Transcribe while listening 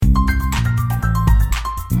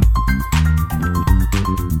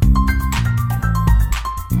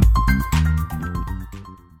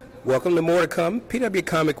welcome to More to Come, PW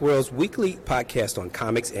Comic World's weekly podcast on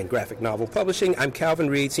comics and graphic novel publishing. I'm Calvin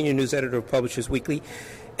Reed, Senior News Editor of Publishers Weekly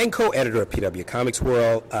and co-editor of PW Comics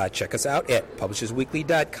World. Check us out at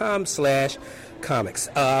publishersweekly.com/comics.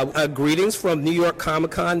 Greetings from New York Comic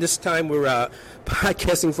Con. This time we're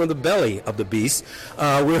podcasting from the belly of the beast.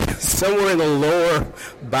 We're somewhere in the lower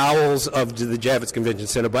bowels of the Javits Convention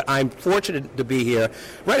Center, but I'm fortunate to be here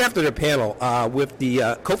right after the panel with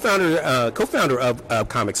the co-founder of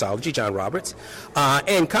Comixology, John Roberts,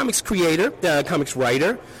 and comics creator, comics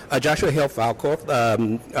writer, Joshua Hale Falcoff,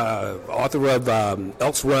 author of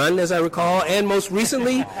Elks Run, as I recall, and most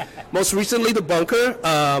recently, The Bunker,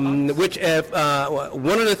 which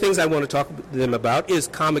one of the things I want to talk to them about is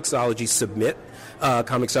Comixology Submit,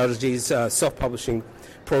 Comixology's self-publishing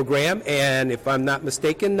program, and if I'm not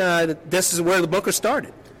mistaken, this is where The Bunker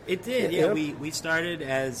started. It did, yeah. We started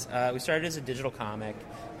as a digital comic.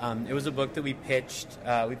 It was a book that we pitched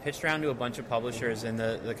around to a bunch of publishers, and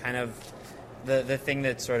the kind of the thing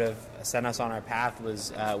that sort of sent us on our path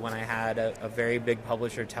was when I had a very big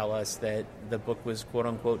publisher tell us that the book was quote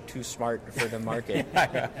unquote too smart for the market.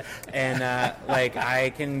 And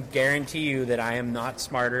I can guarantee you that I am not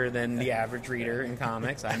smarter than the average reader in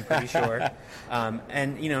comics, I'm pretty sure.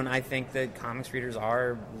 And I think that comics readers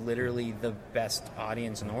are literally the best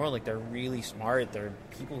audience in the world. Like, they're really smart. They're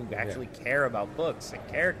people who actually care about books and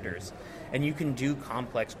characters, and you can do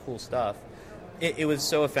complex, cool stuff. It was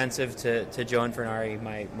so offensive to Joe Infernari,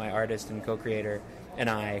 my artist and co-creator, and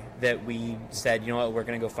I, that we said, you know what, we're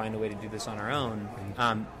going to go find a way to do this on our own.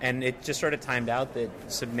 And it just sort of timed out that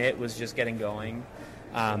Submit was just getting going.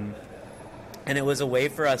 And it was a way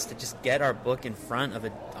for us to just get our book in front of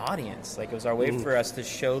an audience. Like, it was our way for us to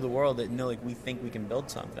show the world that, we think we can build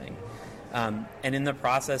something. And in the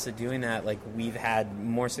process of doing that, we've had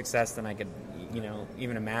more success than I could,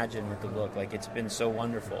 even imagine with the book. Like, it's been so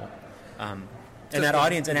wonderful. And that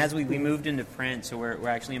audience, and as we moved into print, so we're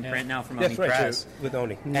actually in print now from Oni Press. With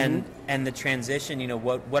Oni. And the transition,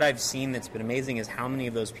 what I've seen that's been amazing is how many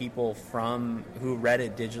of those people who read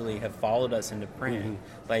it digitally have followed us into print.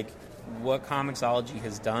 Like, what Comixology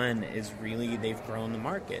has done is really, they've grown the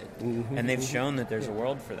market, and they've shown that there's a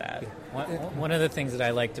world for that. One of the things that I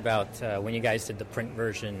liked about when you guys did the print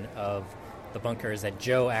version of The Bunker is that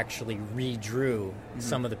Joe actually redrew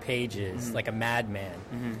some of the pages like a madman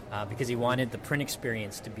because he wanted the print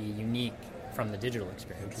experience to be unique from the digital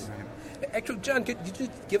experience. Actually, John, could you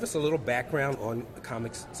give us a little background on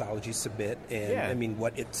Comixology Submit and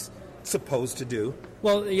what it's supposed to do?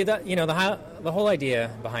 Well, the whole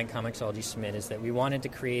idea behind Comixology Submit is that we wanted to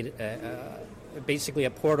create basically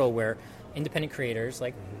a portal where independent creators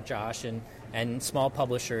like Josh and small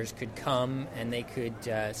publishers could come and they could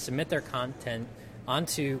submit their content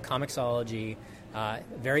onto Comixology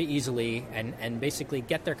very easily and basically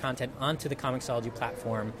get their content onto the Comixology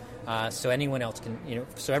platform so anyone else can,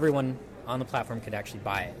 so everyone on the platform could actually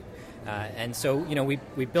buy it. And so,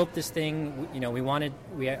 we built this thing,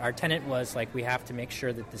 our tenet was we have to make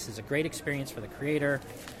sure that this is a great experience for the creator,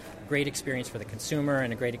 great experience for the consumer,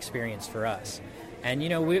 and a great experience for us. And,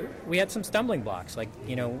 we had some stumbling blocks.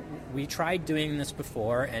 We tried doing this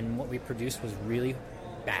before, and what we produced was really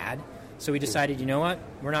bad. So we decided, you know what?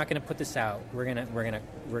 We're not going to put this out. We're gonna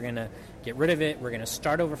get rid of it. We're going to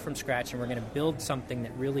start over from scratch, and we're going to build something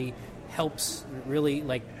that really helps, really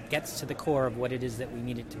gets to the core of what it is that we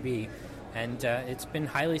need it to be. And it's been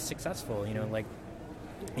highly successful.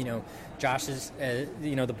 Josh's,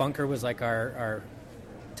 The Bunker was our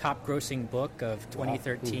top grossing book of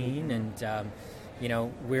 2013, and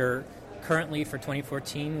we're currently for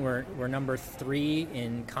 2014 we're number 3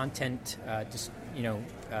 in content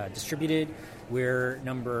distributed. We're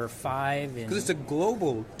number 5 in, because it's a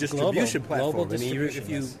global distribution platform. Global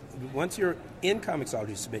distribution, once you're in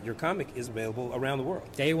Comixology Submit, your comic is available around the world.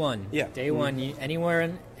 Day one. Anywhere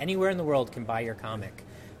in the world can buy your comic.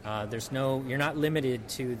 You're not limited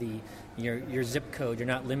to your zip code. You're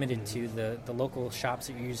not limited to the local shops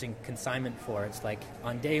that you're using consignment for. It's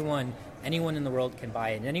on day one, anyone in the world can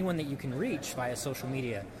buy it, and anyone that you can reach via social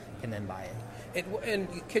media can then buy it. And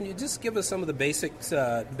can you just give us some of the basic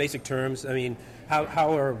terms? I mean,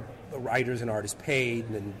 how are writers and artists paid?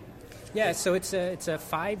 So it's a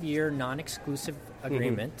 5-year non-exclusive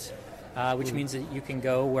agreement, which means that you can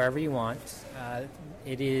go wherever you want.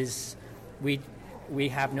 It is we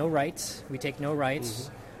have no rights. We take no rights.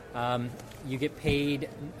 You get paid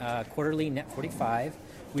quarterly net 45.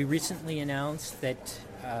 We recently announced that,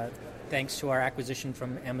 thanks to our acquisition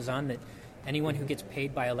from Amazon, that anyone who gets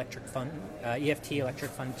paid by EFT,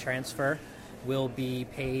 electric fund transfer, will be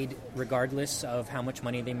paid regardless of how much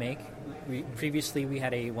money they make. Previously, we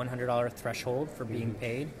had a $100 threshold for being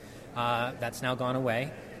paid. That's now gone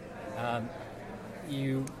away.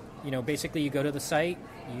 Basically you go to the site,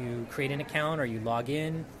 you create an account or you log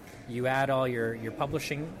in, you add all your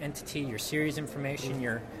publishing entity, your series information,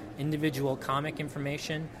 your individual comic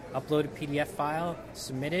information, upload a PDF file,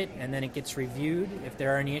 submit it, and then it gets reviewed. If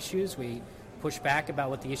there are any issues, we push back about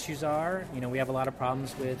what the issues are. We have a lot of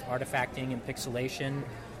problems with artifacting and pixelation.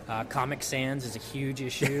 Comic Sans is a huge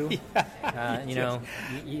issue. You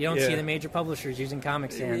don't see the major publishers using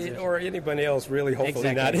Comic Sans. Or anybody else, really, hopefully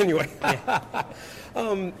exactly. not, anyway.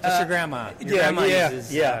 Just your grandma. Your grandma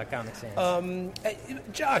uses Comic Sans.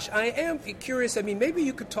 Josh, I am curious, maybe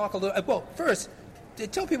you could talk a little, well, first,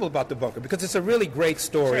 tell people about The Bunker, because it's a really great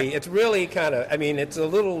story. Sure. It's really kind of,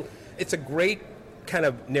 it's a great kind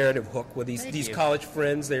of narrative hook with these college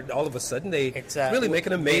friends. They're all of a sudden they really make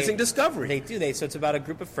an amazing discovery. They do. So it's about a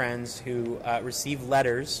group of friends who receive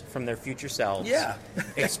letters from their future selves,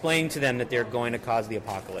 explaining to them that they're going to cause the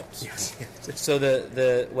apocalypse. Yes. So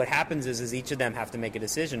what happens is each of them have to make a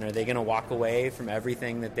decision. Are they going to walk away from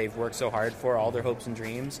everything that they've worked so hard for, all their hopes and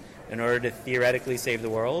dreams, in order to theoretically save the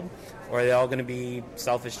world, or are they all going to be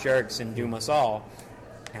selfish jerks and doom us all?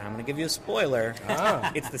 And I'm going to give you a spoiler.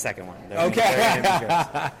 It's the second one.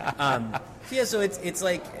 So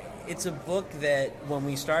it's a book that when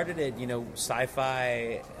we started it,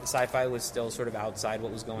 sci-fi was still sort of outside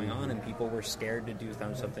what was going on, and people were scared to do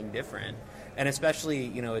something different. And especially,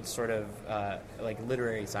 it's sort of like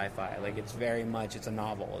literary sci-fi. Like it's a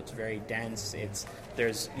novel. It's very dense.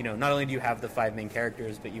 There's not only do you have the 5 main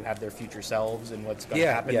characters, but you have their future selves and what's going to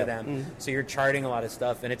happen to them. Mm-hmm. So you're charting a lot of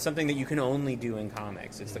stuff, and it's something that you can only do in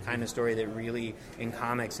comics. It's the kind of story that really, in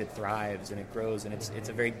comics, it thrives and it grows, and it's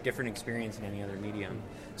a very different experience in any other medium.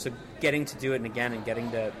 So getting to do it and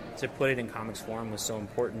getting to put it in comics form was so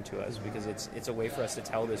important to us, because it's a way for us to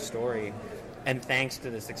tell this story. And thanks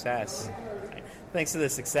to the success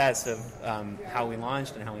of how we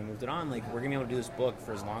launched and how we moved it on, we're going to be able to do this book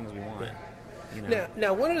for as long as we want.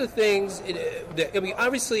 Now, one of the things,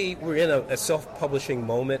 obviously we're in a self-publishing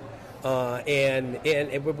moment, and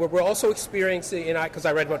we're also experiencing, because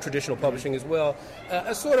I read about traditional publishing as well,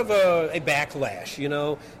 a sort of a backlash.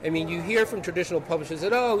 You hear from traditional publishers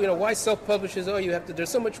that, why self-publishers? There's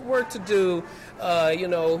so much work to do.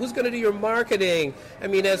 Who's going to do your marketing?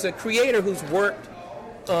 As a creator who's worked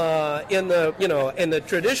in the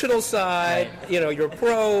traditional side, right. You're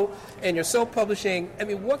pro and you're self-publishing.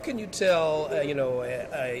 What can you tell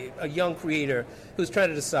a young creator who's trying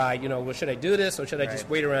to decide, should I do this or should I just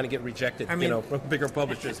wait around and get rejected, from bigger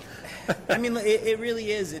publishers? It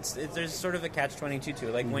really is. There's sort of a catch-22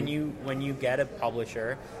 to it. When you get a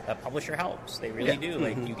publisher helps. They really do.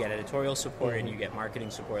 You get editorial support and you get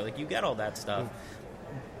marketing support. You get all that stuff,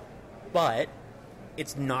 but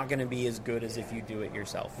it's not going to be as good as if you do it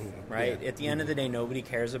yourself, right? At the end of the day, nobody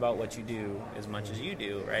cares about what you do as much as you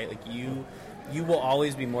do, right? You will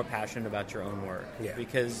always be more passionate about your own work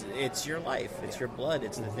because it's your life, it's your blood,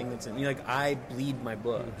 it's the thing that's in you. I bleed my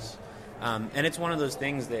books. And it's one of those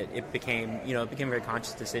things that it became a very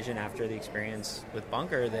conscious decision after the experience with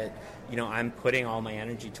Bunker that, I'm putting all my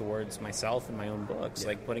energy towards myself and my own books,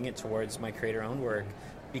 putting it towards my creator-owned work.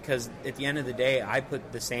 Because at the end of the day, I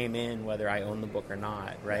put the same in whether I own the book or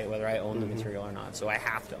not, right? Whether I own the material or not. So I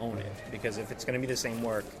have to own it, because if it's going to be the same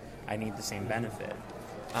work, I need the same benefit.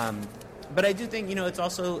 But I do think, it's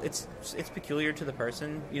also, it's peculiar to the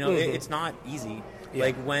person. It's not easy.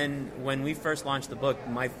 Yeah. When we first launched the book,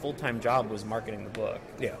 my full-time job was marketing the book.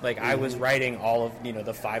 Yeah. I was writing all of,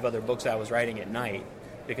 the 5 other books I was writing at night,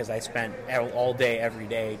 because I spent all day, every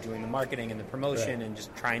day doing the marketing and the promotion and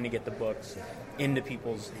just trying to get the books into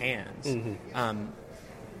people's hands.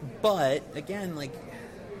 But again,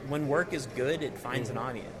 when work is good, it finds an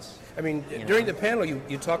audience. During the panel,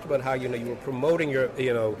 you talked about how you were promoting your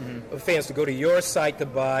fans to go to your site to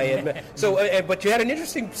buy it. So, but you had an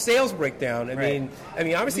interesting sales breakdown.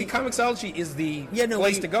 Obviously, Comixology is the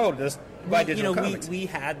place to go to buy digital comics. We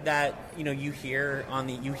had that. You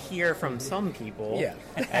hear from some people,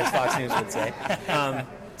 as Fox News would say.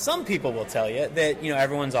 Some people will tell you that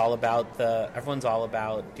everyone's all about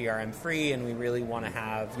DRM free, and we really want to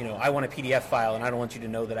have I want a PDF file, and I don't want you to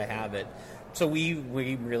know that I have it. So we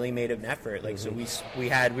really made an effort. So we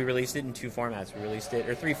released it in 2 formats. We released it,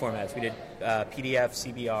 or 3 formats. We did PDF,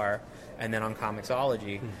 CBR, and then on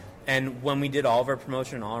Comixology. And when we did all of our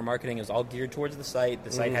promotion and all our marketing, it was all geared towards the site.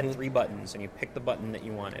 The site had 3 buttons, and you picked the button that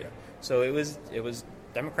you wanted. So it was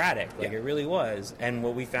democratic. It really was. And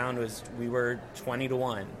what we found was we were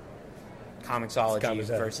 20-1 Comixology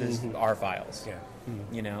versus our files. Yeah.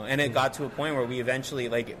 And it got to a point where we eventually,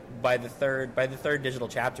 by the third digital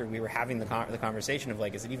chapter, we were having the conversation of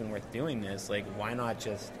is it even worth doing this? Why not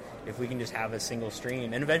just if we can just have a single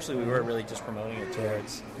stream. And eventually we were really just promoting it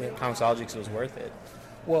towards Comixology because it was worth it.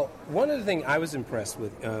 Well, one of the things I was impressed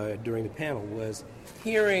with during the panel was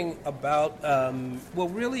hearing about,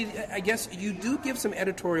 really, I guess you do give some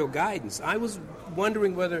editorial guidance. I was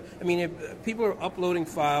wondering whether, if people are uploading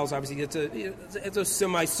files, obviously it's a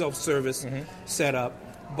semi-self-service setup.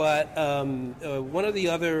 But one of the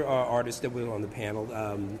other artists that were on the panel,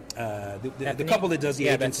 the couple that does the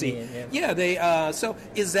agency, they. So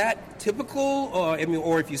is that typical,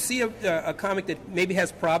 or if you see a comic that maybe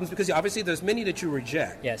has problems, because obviously there's many that you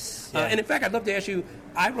reject. Yes. And in fact, I'd love to ask you.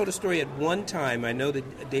 I wrote a story at one time. I know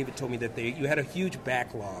that David told me that you had a huge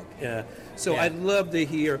backlog. I'd love to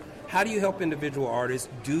hear, how do you help individual artists?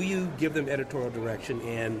 Do you give them editorial direction?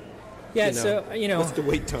 And what's the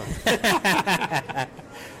wait time?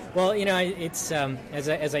 Well, it's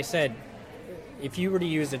as I said, if you were to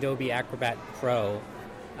use Adobe Acrobat Pro,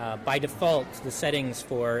 by default, the settings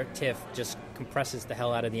for TIFF just compresses the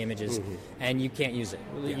hell out of the images, and you can't use it.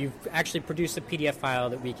 Yeah. You've actually produced a PDF file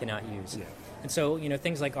that we cannot use. Yeah. And so,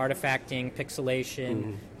 things like artifacting,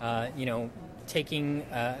 pixelation, taking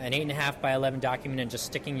an 8.5 by 11 document and just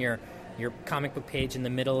sticking your comic book page in the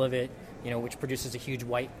middle of it, which produces a huge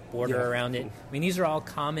white border around it. These are all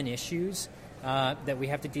common issues that we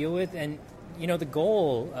have to deal with. And, the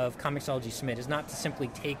goal of Comixology Submit is not to simply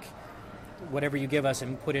take whatever you give us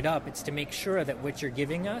and put it up. It's to make sure that what you're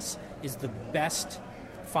giving us is the best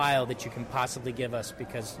file that you can possibly give us,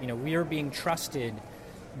 because, we are being trusted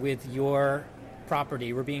with your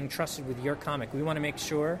property. We're being trusted with your comic. We want to make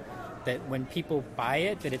sure that when people buy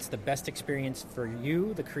it, that it's the best experience for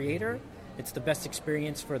you, the creator, it's the best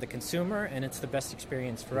experience for the consumer, and it's the best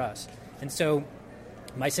experience for us. And so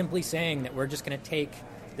by simply saying that we're just going to take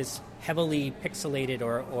this heavily pixelated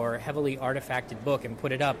or heavily artifacted book and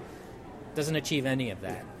put it up doesn't achieve any of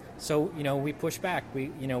that. So, we push back.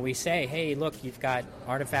 We say, hey, look, you've got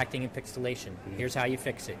artifacting and pixelation. Here's how you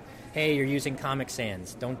fix it. Hey, you're using Comic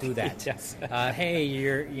Sans. Don't do that. Yes. Hey,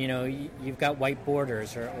 you've got white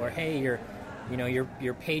borders, or hey,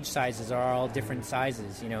 your page sizes are all different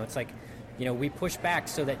sizes. It's like, we push back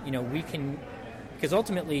so that we can, because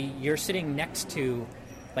ultimately you're sitting next to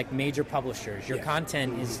like major publishers. Your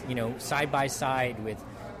content is side by side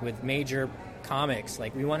with major comics.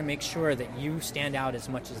 Like, we want to make sure that you stand out as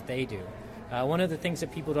much as they do. One of the things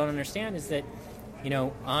that people don't understand is that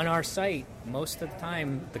on our site, most of the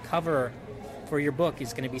time, the cover for your book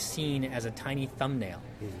is going to be seen as a tiny thumbnail.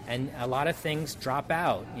 And a lot of things drop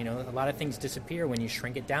out. A lot of things disappear when you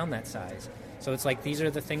shrink it down that size. So it's like, these are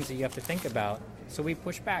the things that you have to think about. So we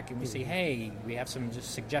push back and we say, hey, we have some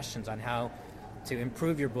just suggestions on how to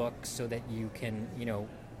improve your book so that you can,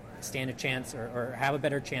 stand a chance or have a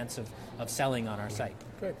better chance of selling on our site.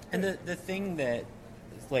 Great. And the thing that,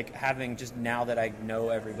 like, having just now that I know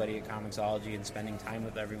everybody at Comixology and spending time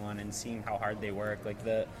with everyone and seeing how hard they work, like,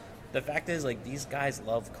 the fact is, like, these guys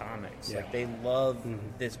love comics. Like, they love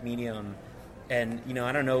this medium. And,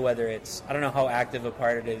 I don't know how active a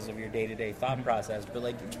part it is of your day-to-day thought process, but,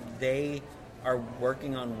 like, they are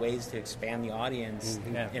working on ways to expand the audience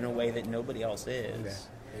in a way that nobody else is. Yeah.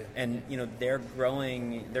 And they're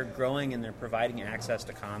growing and they're providing access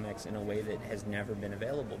to comics in a way that has never been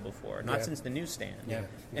available before, not since the newsstand.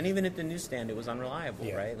 And even at the newsstand, it was unreliable,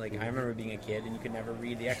 right? Like, I remember being a kid and you could never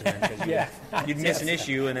read the X-Men because you'd miss an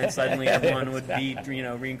issue and then suddenly everyone would be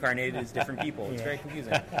reincarnated as different people. It's very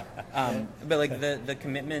confusing. But like the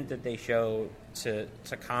commitment that they show to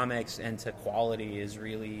comics and to quality is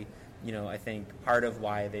really, I think part of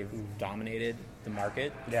why they've dominated the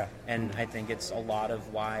market. Yeah. And I think it's a lot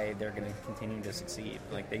of why they're going to continue to succeed.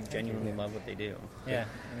 Like, they genuinely love what they do. Yeah.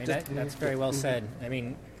 That's very well said.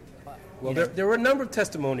 Well, there were a number of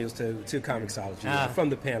testimonials to Comixology from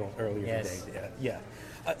the panel earlier today. Yeah.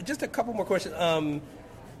 Just a couple more questions.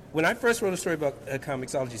 When I first wrote a story about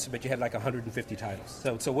Comixology Submit, you had like 150 titles.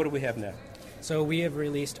 So what do we have now? So we have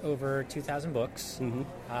released over 2,000 books.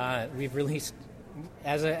 We've released,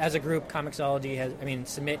 as a group, Comixology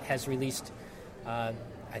Submit has released, I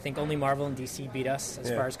think only Marvel and DC beat us as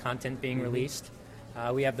far as content being released.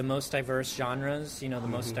 We have the most diverse genres, the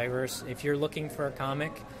most diverse. If you're looking for a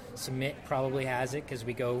comic, Submit probably has it, because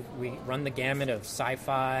we run the gamut of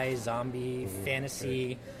sci-fi, zombie,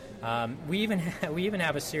 fantasy. We even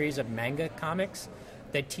have a series of manga comics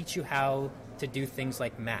that teach you how to do things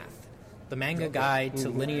like math. The manga guide to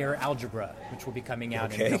linear algebra, which will be coming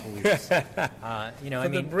out in a couple weeks. The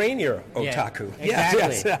brainier otaku.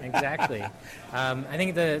 Exactly. I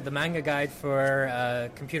think the manga guide for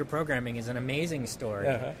computer programming is an amazing story.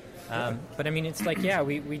 But it's like,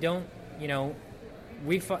 we don't,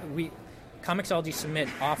 Comixology Submit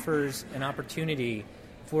offers an opportunity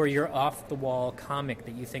for your off-the-wall comic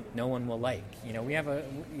that you think no one will like. We have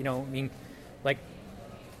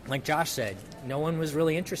like Josh said, no one was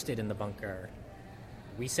really interested in The Bunker.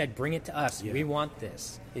 We said, bring it to us. Yeah. We want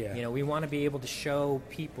this. Yeah. We want to be able to show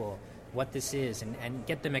people what this is and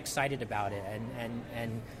get them excited about it.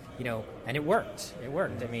 And it worked. It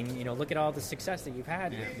worked. I mean, look at all the success that you've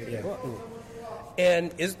had with your book.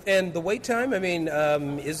 And the wait time? I mean,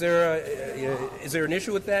 is there an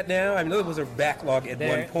issue with that now? I know there was a backlog at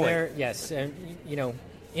one point. Yes, and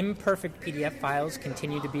imperfect PDF files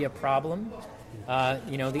continue to be a problem.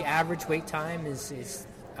 The average wait time is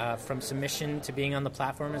from submission to being on the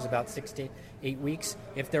platform is about 6 to 8 weeks.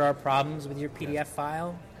 If there are problems with your PDF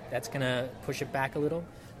file, that's going to push it back a little.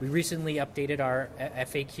 We recently updated our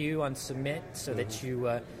FAQ on Submit so that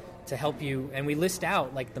you to help you, and we list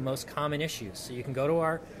out like the most common issues. So you can go to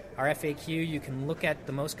our FAQ, you can look at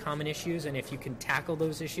the most common issues, and if you can tackle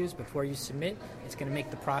those issues before you submit, it's going to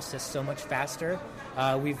make the process so much faster.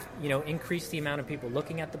 We've increased the amount of people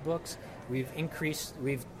looking at the books. We've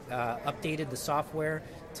updated the software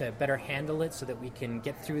to better handle it so that we can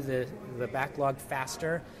get through the backlog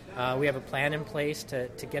faster. We have a plan in place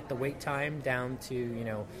to get the wait time down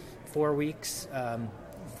to 4 weeks,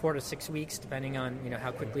 4 to 6 weeks, depending on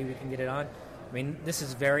how quickly we can get it on. I mean, this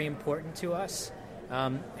is very important to us.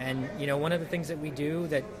 And one of the things that we do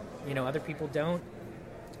that other people don't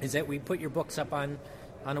is that we put your books up on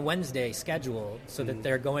a Wednesday schedule so that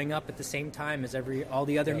they're going up at the same time as all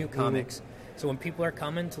the other new comics. So when people are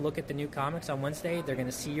coming to look at the new comics on Wednesday, they're going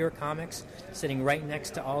to see your comics sitting right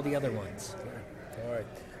next to all the other ones. All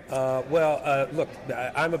right. Look,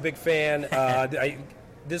 I'm a big fan.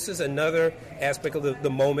 This is another aspect of the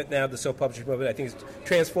moment now, the self-publishing moment. I think it's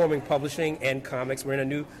transforming publishing and comics. We're in a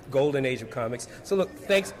new golden age of comics. So, look,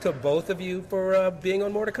 thanks to both of you for being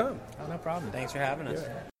on More to Come. Oh, no problem. Thanks for having us.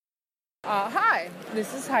 Hi,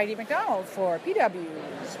 this is Heidi McDonald for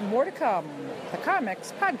PW's More to Come, the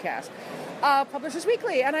Comics Podcast, Publishers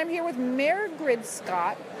Weekly, and I'm here with Margaret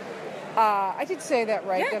Scott. I did say that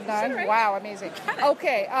right, didn't I? Right. Wow, amazing.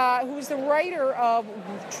 Okay, who's the writer of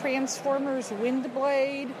Transformers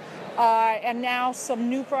Windblade, and now some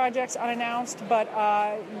new projects unannounced, but,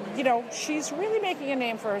 she's really making a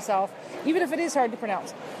name for herself, even if it is hard to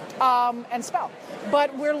pronounce and spell.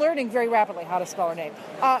 But we're learning very rapidly how to spell her name.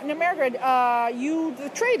 Now, Margaret,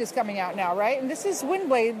 the trade is coming out now, right? And this is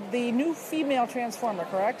Windblade, the new female Transformer,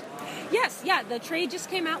 correct? Yes, the trade just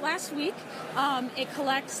came out last week. It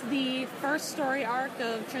collects the first story arc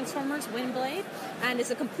of Transformers Windblade, and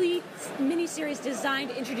it's a complete miniseries designed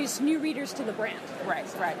to introduce new readers to the brand. Right.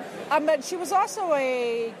 But she was also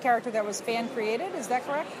a character that was fan-created, is that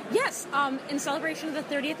correct? Yes. In celebration of the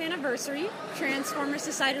 30th anniversary, Transformers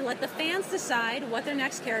decided to let the fans decide what their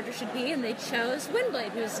next character should be, and they chose Windblade,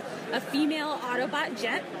 who's a female Autobot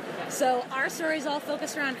jet. So our story is all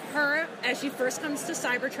focused around her as she first comes to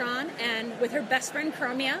Cybertron and with her best friend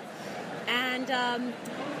Chromia. And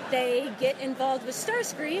they get involved with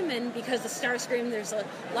Starscream, and because of Starscream, there's a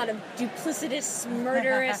lot of duplicitous,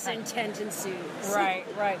 murderous intent ensues. Right.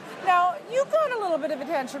 Now, you got a little bit of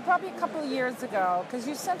attention probably a couple of years ago because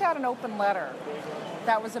you sent out an open letter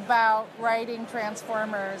that was about writing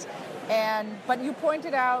Transformers, but you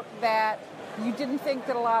pointed out that you didn't think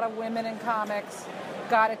that a lot of women in comics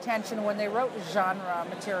got attention when they wrote genre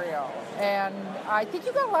material, and I think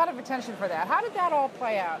you got a lot of attention for that. How did that all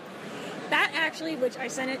play out? That actually, which I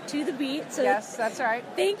sent it to the Beat. So yes, that's right.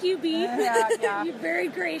 Thank you, Beat. Yeah. You're very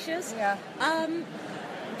gracious. Yeah.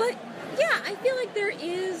 But yeah, I feel like there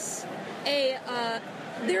is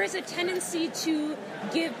a tendency to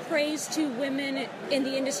give praise to women in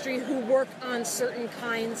the industry who work on certain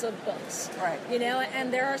kinds of books. Right.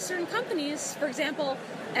 And there are certain companies, for example,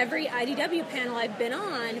 every IDW panel I've been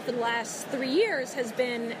on for the last 3 years has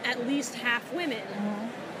been at least half women. Mm-hmm.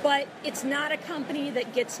 But it's not a company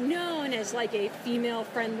that gets known as like a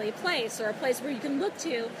female-friendly place or a place where you can look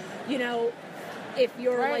to, if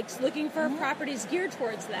you're looking for properties geared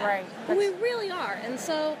towards that. Right. But we really are. And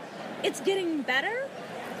so it's getting better,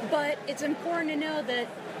 but it's important to know that,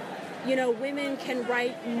 women can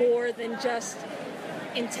write more than just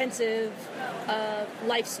intensive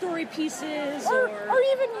life story pieces or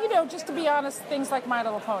even, just to be honest, things like My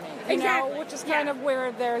Little Pony, exactly. Which is kind of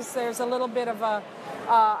where there's a little bit of a,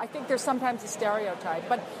 I think there's sometimes a stereotype.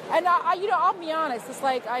 I'll be honest, it's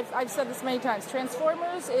like I've said this many times,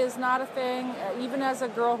 Transformers is not a thing, even as a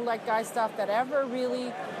girl who liked guy stuff, that ever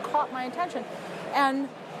really caught my attention. And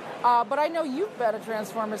but I know you've been a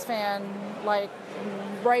Transformers fan, like,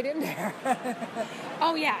 right in there.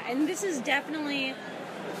 Oh, yeah, and this is definitely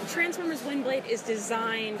Transformers Windblade is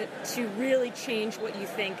designed to really change what you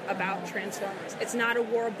think about Transformers. It's not a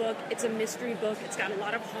war book, it's a mystery book, it's got a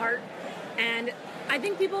lot of heart, and I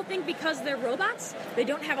think people think because they're robots, they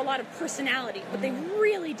don't have a lot of personality, but they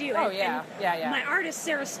really do. Oh, And yeah. my artist,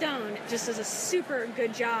 Sarah Stone, just does a super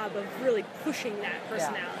good job of really pushing that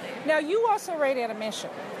personality. Now, you also write animation,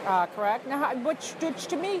 correct? Now, which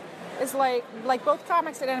to me is like both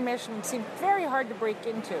comics and animation seem very hard to break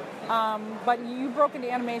into. But you broke into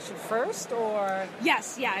animation first, or?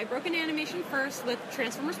 Yes, yeah, I broke into animation first with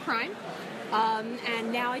Transformers Prime.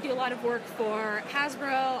 And now I do a lot of work for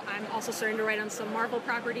Hasbro. I'm also starting to write on some Marvel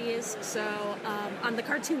properties, so on the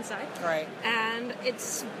cartoon side. Right. And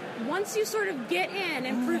it's once you sort of get in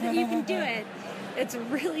and prove that you can do it, it's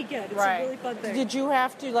really good. It's a really fun thing. Did you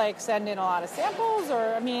have to send in a lot of samples,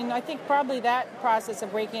 or I think probably that process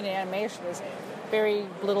of breaking into animation is very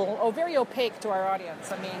opaque to our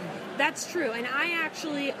audience. That's true, and I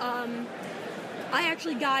actually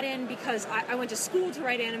got in because I went to school to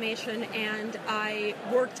write animation, and I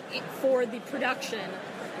worked for the production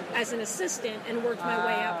as an assistant and worked my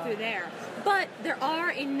way up through there. But there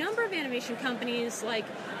are a number of animation companies like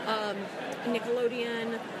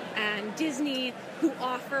Nickelodeon and Disney who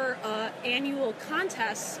offer annual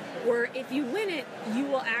contests where if you win it, you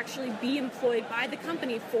will actually be employed by the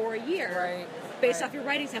company for a year. Based off your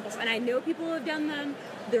writing samples. And I know people who have done them.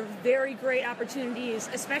 They're very great opportunities,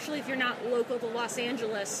 especially if you're not local to Los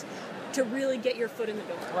Angeles, to really get your foot in the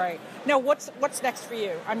door. Right. Now, what's next for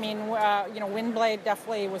you? Windblade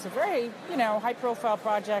definitely was a very, high-profile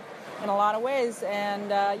project in a lot of ways. And,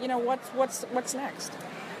 what's next?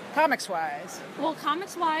 Comics-wise. Well,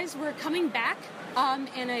 comics-wise, we're coming back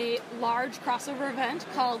in a large crossover event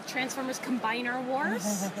called Transformers Combiner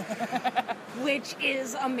Wars, which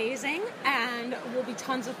is amazing and will be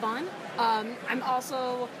tons of fun. I'm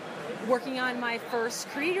also working on my first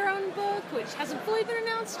creator-owned book, which hasn't fully been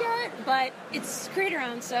announced yet, but it's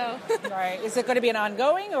creator-owned, so... Right. Is it going to be an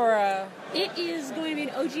ongoing or a... It is going to be an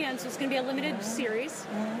OGN, so it's going to be a limited series,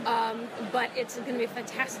 but it's going to be a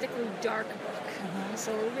fantastically dark book.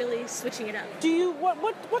 So we're really switching it up. Do you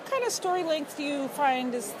what kind of story length do you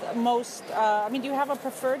find is the most? Do you have a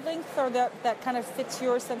preferred length, or that kind of fits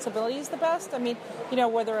your sensibilities the best?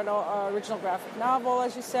 Whether an original graphic novel,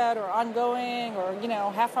 as you said, or ongoing, or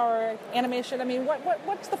half-hour animation.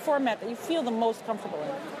 What's the format that you feel the most comfortable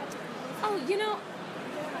in? Oh,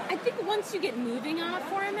 I think once you get moving on a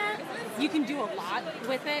format, you can do a lot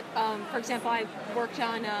with it. For example, I worked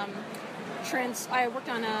on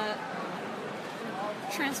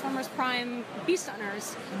Transformers Prime Beast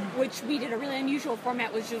Hunters, which we did a really unusual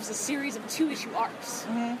format, which was a series of 2-issue arcs.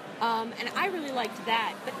 And I really liked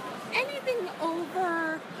that. But anything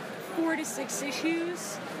over 4 to 6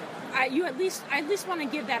 issues, I at least want to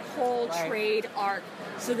give that whole trade arc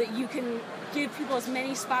so that you can give people as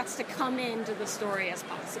many spots to come into the story as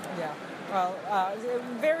possible. Yeah. Well, a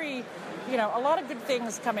lot of good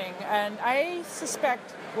things coming, and I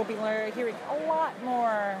suspect we'll be hearing a lot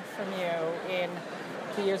more from you in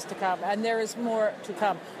the years to come, and there is more to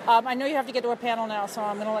come. I know you have to get to a panel now, so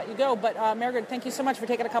I'm going to let you go, but Margaret, thank you so much for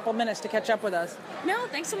taking a couple minutes to catch up with us. No,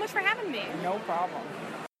 thanks so much for having me. No problem.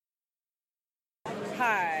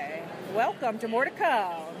 Hi, welcome to More to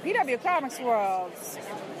Come, PW Comics World's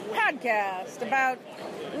podcast about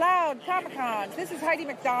loud Comic-Cons. This is Heidi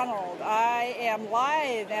McDonald. I am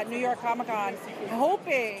live at New York Comic-Con,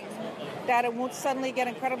 hoping that it won't suddenly get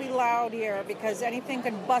incredibly loud here because anything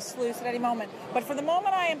could bust loose at any moment. But for the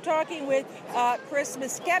moment, I am talking with Chris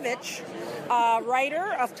Miskevich,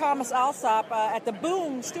 writer of Thomas Alsop at the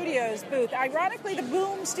Boom Studios booth. Ironically, the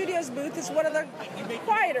Boom Studios booth is one of the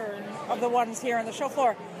quieter of the ones here on the show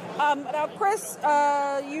floor. Now, Chris,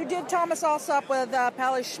 you did Thomas Alsop with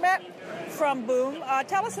Pally Schmidt from Boom.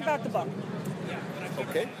 Tell us about the book.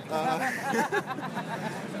 Okay.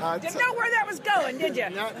 Didn't know where that was going, did you?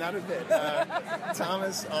 Not a bit.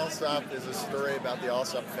 Thomas Alsop is a story about the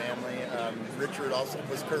Alsop family. Richard Alsop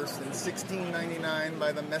was cursed in 1699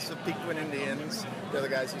 by the Massapequa Indians. They're the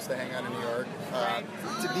guys who used to hang out in New York.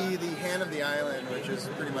 To be the hand of the island, which is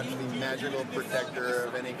pretty much the magical protector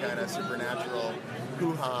of any kind of supernatural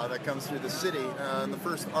hoo-ha that comes through the city. The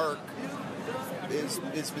first arc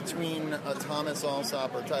is between Thomas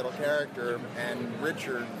Alsop, our title character, and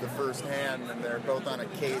Richard, the first hand, and they're both on a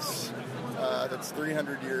case that's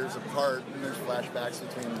 300 years apart, and there's flashbacks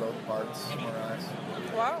between both parts, more or less.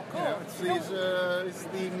 Wow, cool. It's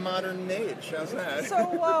the modern age. How's that? So,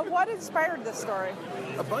 what inspired this story?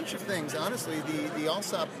 A bunch of things, honestly. The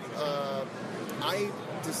Alsop, I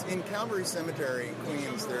just in Calvary Cemetery,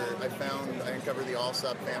 Queens, I uncovered the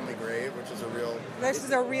Alsop family grave, which is a real. This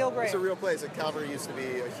is a real grave. It's a real place. Calvary used to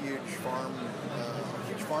be a huge farm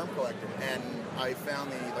collector, and I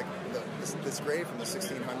found this grave from the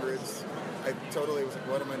 1600s. I totally was like,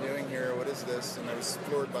 what am I doing here? What is this? And I was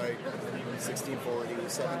floored by 1640,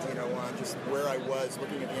 1701, just where I was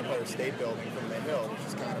looking at the Empire State Building from the hill, which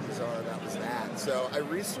is kind of bizarre. That was that. So I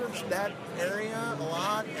researched that area a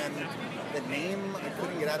lot, and the name I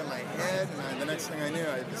couldn't get out of my head. And the next thing I knew,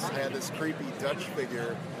 I had this creepy Dutch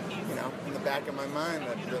figure, in the back of my mind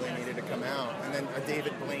that really needed to come out. And then a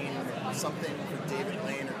David Blaine, something for David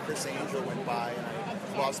Blaine or Chris Angel went by, and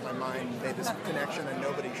I lost my mind, made this connection that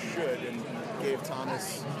nobody should, and gave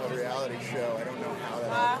Thomas a reality show. I don't know how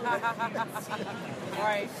that all All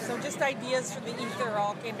right, so just ideas from the ether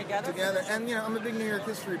all came together? And I'm a big New York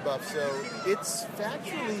history buff, so it's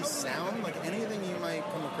factually sound. Like anything you might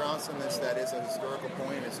come across in this that is a historical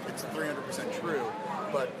point, it's 300% true,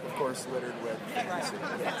 but of course littered with fantasy.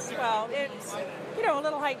 Right. Yes, well, it's, a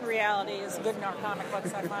little heightened reality is good in our comic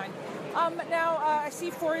books, I find. Now, I see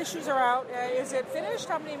 4 issues are out. Is it finished?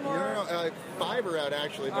 How many more? No, 5 are out,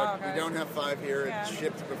 actually, but we don't have 5 here. Yeah. It's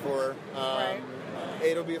shipped before. Right.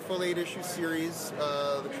 It'll be a full 8-issue series.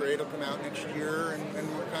 The trade will come out next year,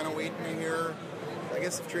 and we're kind of waiting to hear. I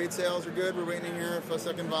guess if trade sales are good, we're waiting to hear if a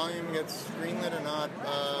second volume gets greenlit or not.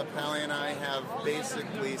 Pally and I have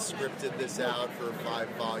basically scripted this out for 5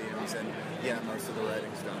 volumes, and most of the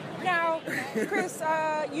writing's done. Now, Chris,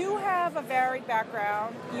 you have a varied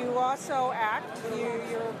background. You also act.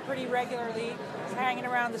 You're pretty regularly hanging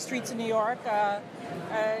around the streets of New York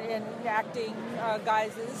in acting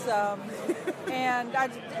guises.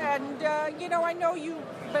 I know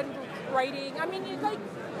you've been writing. I mean,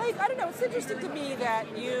 I don't know, it's interesting to me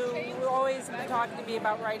that you always been talking to me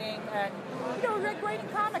about writing, and, writing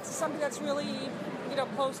comics is something that's really,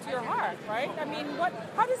 close to your heart, right? I mean,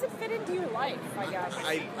 how does it fit into your life, I guess?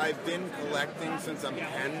 I've been collecting since I'm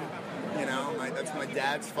 10. That's my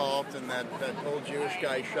dad's fault, and that old Jewish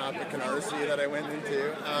guy shop at Canarsie that I went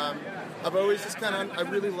into. I've always just I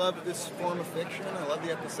really love this form of fiction. I love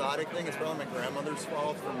the episodic thing. It's probably my grandmother's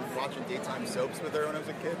fault from watching daytime soaps with her when I was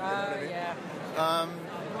a kid. Yeah.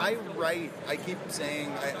 I write. I keep saying,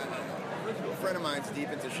 a friend of mine's deep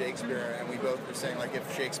into Shakespeare, and we both were saying, like,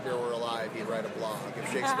 if Shakespeare were alive, he'd write a blog.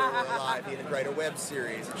 If Shakespeare were alive, he'd write a web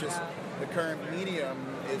series. It's just the current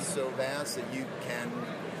medium is so vast that you can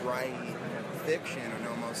write fiction in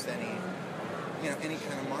almost any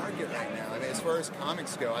kind of market right now. I mean, as far as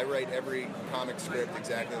comics go, I write every comic script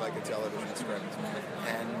exactly like a television script,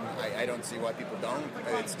 and I don't see why people don't.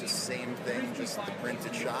 It's just the same thing, just the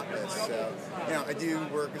printed shot list. So, I do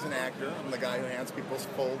work as an actor. I'm the guy who hands people's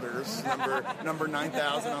folders, number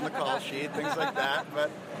 9,000 on the call sheet, things like that. But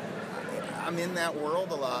I'm in that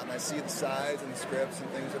world a lot, and I see the size and the scripts and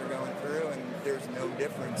things that are going through, and there's no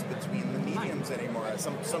difference between the mediums anymore.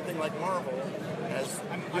 Something like Marvel has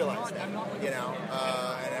realized that,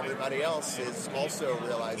 and everybody else has also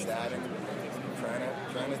realized that, and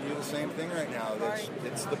trying to do the same thing right now.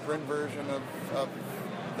 It's the print version of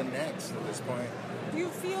the next at this point. Do you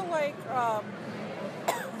feel like, pardon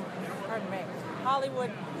me,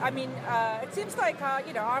 Hollywood, it seems like,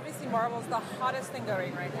 obviously Marvel's the hottest thing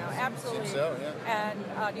going right now. Absolutely. Seems so, yeah.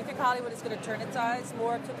 And do you think Hollywood is going to turn its eyes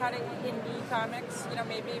more to kind of indie comics,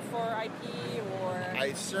 maybe for IP or...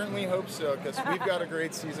 I certainly hope so, because we've got a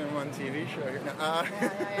great season 1 TV show here.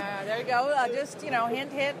 Yeah. There you go. Just,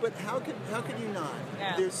 hint, hint. But how could you not?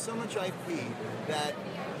 Yeah. There's so much IP that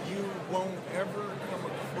you won't ever come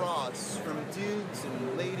across from dudes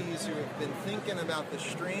and ladies who have been thinking about the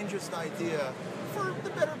strangest idea for the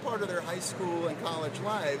better part of their high school and college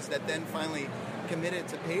lives that then finally committed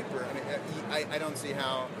to paper. I don't see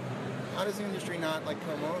how does the industry not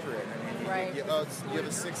come over it? Right. You have a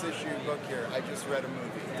 6-issue book here. I just read a movie.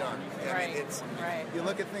 Done. Right. You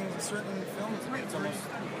look at things, certain films. It's almost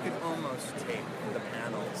you can almost take the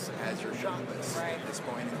panels as your shot list at this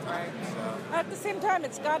point in time. Right. So. At the same time,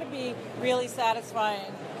 it's got to be really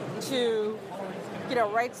satisfying to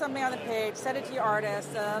write something on the page, send it to your artist,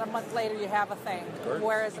 and then a month later you have a thing.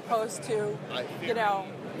 Whereas opposed to the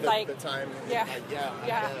time. Yeah.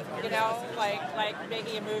 Like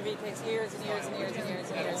making a movie takes years and years and years and years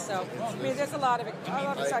and years. So there's a lot of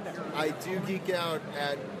excitement. I do geek out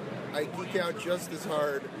at I geek out just as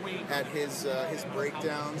hard at his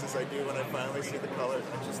breakdowns as I do when I finally see the colors.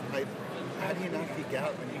 How do you not geek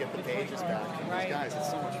out when you get the pages back from these guys? It's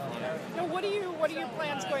so much fun. Now, what are your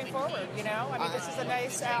plans going forward? You know, I mean, this is a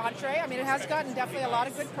nice entree. I mean, it has gotten definitely a lot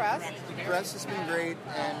of good press. The press has been great,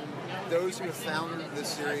 and those who have found this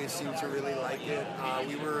series seem to really like it.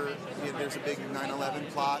 There's a big 9/11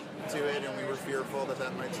 plot to it, and we were fearful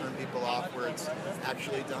that might turn people off, where it's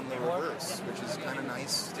actually done the reverse, which is kind of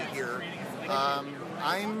nice to hear.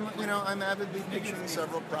 I'm avidly pitching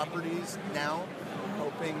several properties now,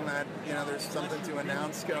 hoping that there's something to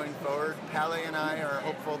announce going forward. Palais and I are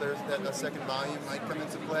hopeful that a second volume might come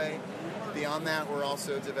into play. Beyond that, we're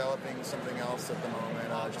also developing something else at the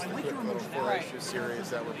moment, just a quick little 4-issue series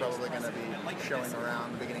that we're probably going to be showing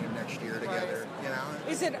around the beginning of next year together.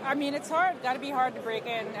 Is it? I mean, it's hard. Got to be hard to break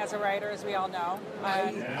in as a writer, as we all know.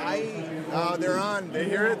 They're on. They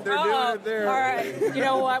hear it. They're doing it there. All right. You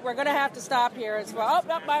know what? We're going to have to stop here as well. Oh,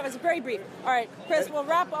 no, it was very brief. All right, Chris, we'll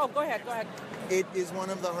wrap. Oh, go ahead. It is one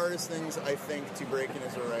of the hardest things, I think, to break in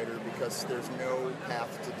as a writer, because there's no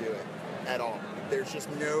path to do it at all. There's just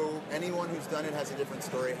anyone who's done it has a different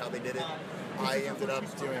story how they did it. I ended up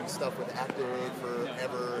doing stuff with Activate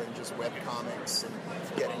forever and just web comics and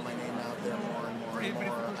getting my name out there more and more and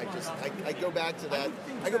more. I go back to that.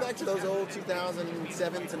 I go back to those old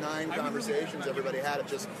 2007 to 9 conversations everybody had of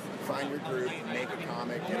just find your group, make a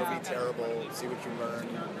comic, it'll be terrible, see what you learn,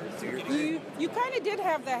 do your thing. You kind of did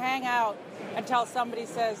have the hangout until somebody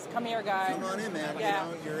says, "Come here, guy." Come on in, man. Yeah.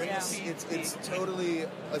 You're in it's totally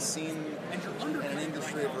a scene and an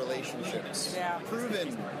industry of relationships. Yeah.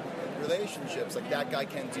 Proven relationships. Like, that guy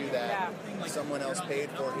can do that. Yeah. Someone else paid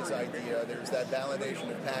for his idea. There's that validation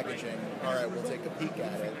of packaging. All right, we'll take a peek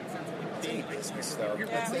at it. It's any business, though.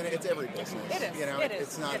 Yeah. It's every business. It is.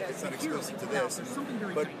 It's not exclusive to this.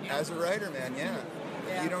 But as a writer, man,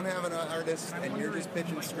 if you don't have an artist and you're just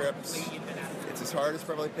pitching scripts, it's as hard as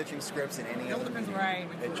probably pitching scripts in any other medium. Right.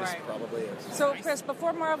 It just probably is. So, Chris,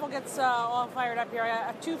 before Marvel gets all fired up here, I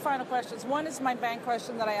have 2 final questions. One is my bank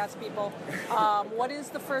question that I ask people. What is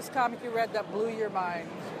the first comic you read that blew your mind?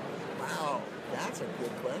 Wow, that's a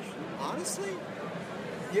good question. Honestly,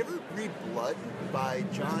 you ever read Blood by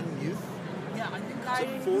John Youth? Yeah, I think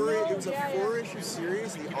it was a 4-issue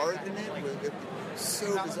series. The art in it was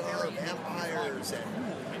so bizarre. Vampires and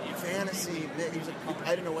fantasy. I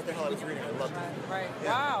didn't know what the hell I was reading. I loved it. Right.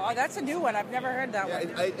 Yeah. Wow. Oh, that's a new one. I've never heard that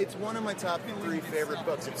one. It's one of my top 3 favorite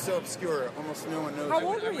books. It's so obscure, almost no one knows it. How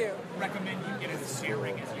old were you? Recommend you get into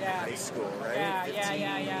searing. High school, right?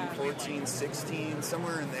 Yeah. 14, 16,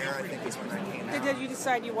 somewhere in there, I think is when that came out. Did you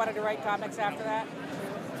decide you wanted to write comics after that?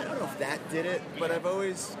 I don't know if that did it, but I've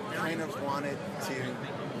always kind of wanted to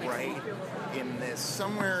write in this,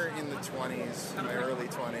 somewhere in the 20s, in my early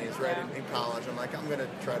 20s, right in college. I'm like, I'm going to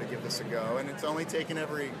try to give this a go. And it's only taken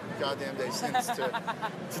every goddamn day since to do.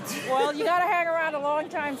 Well, you got to hang around a long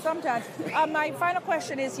time sometimes. My final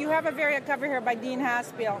question is, you have a variant cover here by Dean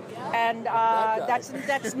Haspiel, and that's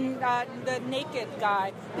the naked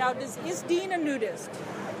guy. Now, is Dean a nudist?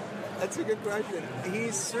 That's a good question. He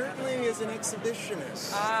certainly is an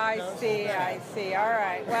exhibitionist. I see. All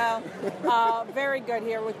right. Well, very good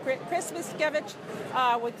here with Chris Miskevich,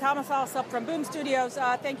 with Thomas Alsop from Boom Studios.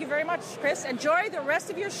 Thank you very much, Chris. Enjoy the rest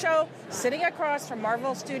of your show sitting across from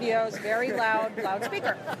Marvel Studios, very loud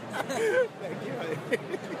loudspeaker. Thank you.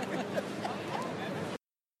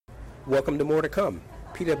 Welcome to More to Come,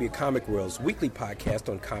 PW Comic World's weekly podcast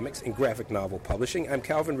on comics and graphic novel publishing. I'm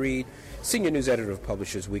Calvin Reed, Senior News Editor of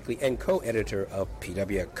Publishers Weekly and co-editor of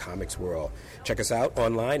PW Comics World. Check us out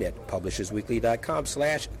online at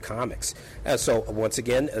publishersweekly.com/comics. So once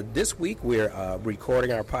again, this week we're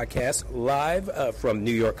recording our podcast live from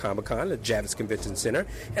New York Comic Con, the Javits Convention Center,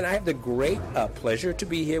 and I have the great pleasure to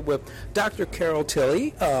be here with Dr. Carol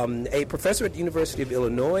Tilly, a professor at the University of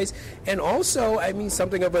Illinois, and also,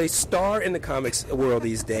 something of a star in the comics world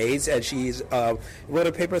these days, and she's wrote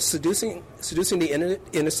a paper, Seducing the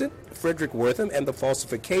Innocent, Frederick Wortham and the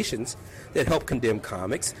Falsifications That Help Condemn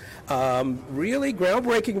Comics. Really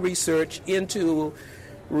groundbreaking research into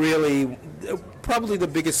probably the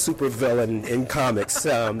biggest supervillain in comics.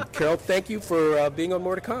 Carol, thank you for being on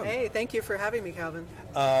More to Come. Hey, thank you for having me, Calvin.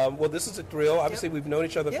 Well, this is a thrill. Obviously, we've known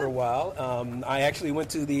each other for a while. I actually went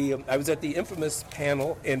to I was at the infamous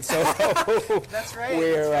panel in Soho. That's right.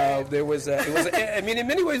 Where there was, in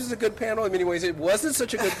many ways it was a good panel. In many ways it wasn't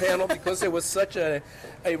such a good panel because there was such a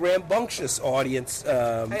rambunctious audience.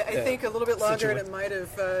 I think a little bit longer and it might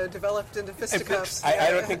have developed into fisticuffs.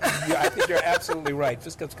 I think you're absolutely right.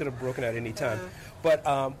 Fisticuffs could have broken out any time. But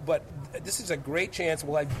this is a great chance.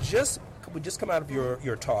 Well, we just come out of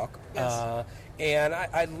your talk. Yes. And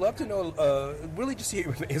I'd love to know, really just hear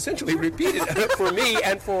you essentially repeat it for me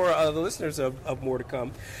and for the listeners of More to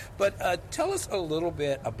Come. But tell us a little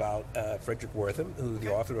bit about Frederick Wertham, who's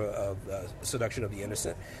the author of Seduction of the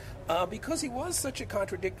Innocent, because he was such a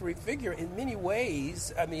contradictory figure in many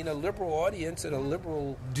ways. I mean, a liberal audience and a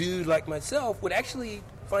liberal dude like myself would actually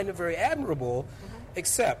find him very admirable,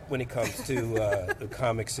 except when it comes to the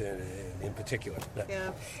comics in particular.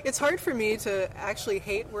 Yeah, it's hard for me to actually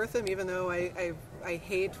hate Wertham, even though I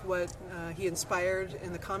hate what he inspired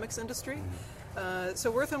in the comics industry.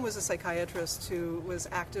 So Wertham was a psychiatrist who was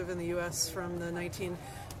active in the U.S. from the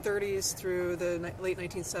 1930s through the late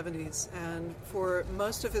 1970s, and for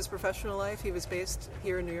most of his professional life he was based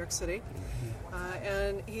here in New York City.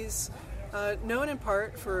 And he's known in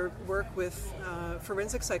part for work with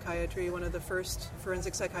forensic psychiatry, one of the first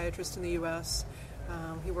forensic psychiatrists in the U.S.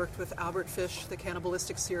 He worked with Albert Fish, the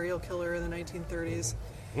cannibalistic serial killer in the 1930s.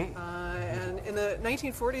 And in the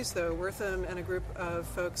 1940s, though, Wertham and a group of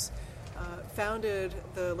folks founded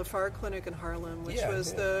the Lafar Clinic in Harlem, which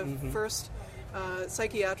was the first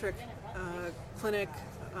psychiatric clinic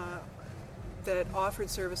that offered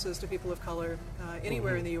services to people of color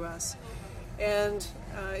anywhere in the U.S. And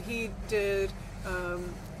he did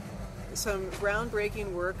some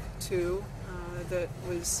groundbreaking work, too, that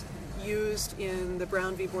was used in the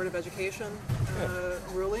Brown v. Board of Education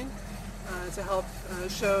ruling to help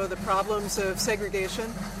show the problems of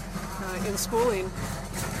segregation in schooling.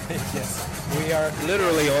 Yes, we are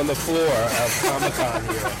literally on the floor of Comic-Con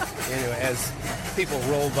here, anyway, as people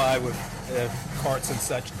roll by with carts and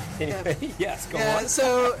such. Anyway, yes, go on.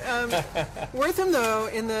 So Wertham, though,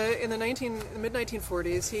 in the mid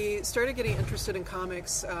 1940s, he started getting interested in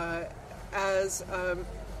comics as a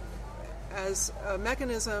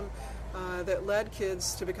mechanism that led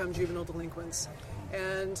kids to become juvenile delinquents.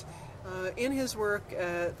 And in his work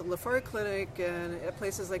at the Lafar Clinic and at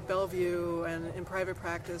places like Bellevue and in private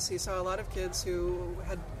practice, he saw a lot of kids who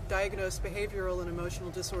had diagnosed behavioral and emotional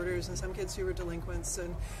disorders and some kids who were delinquents.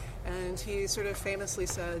 And he sort of famously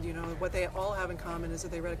said, you know, what they all have in common is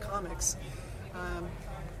that they read comics.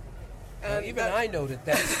 And even I know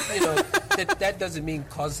that you know that doesn't mean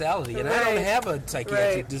causality, and I don't have a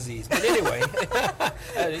psychiatric disease. But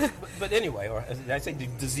anyway, or I say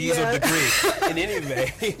disease or degree. In any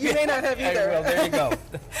event, you may not have either. Well, there you go.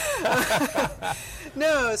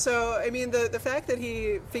 No, so I mean the fact that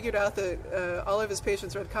he figured out that all of his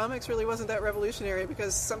patients read comics really wasn't that revolutionary,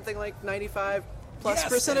 because something like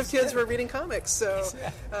 95+% of kids were reading comics. So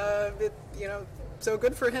so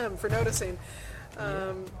good for him for noticing.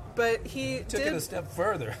 But he took it a step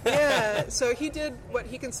further. So he did what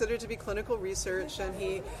he considered to be clinical research, and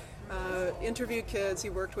he interviewed kids. He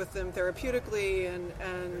worked with them therapeutically,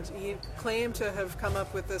 and he claimed to have come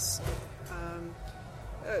up with this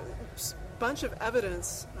bunch of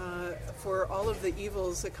evidence for all of the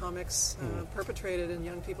evils that comics perpetrated in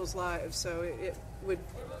young people's lives. So it would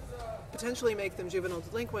potentially make them juvenile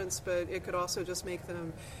delinquents, but it could also just make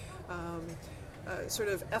them sort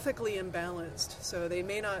of ethically imbalanced, so they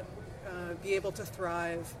may not be able to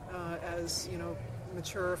thrive as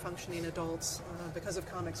mature, functioning adults because of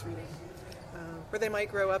comics reading, or they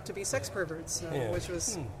might grow up to be sex perverts, which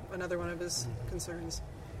was another one of his concerns.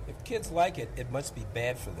 If kids like it, it must be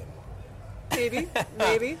bad for them.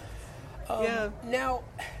 Maybe. Now,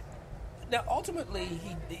 ultimately,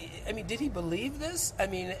 did he believe this? I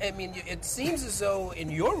mean, it seems as though in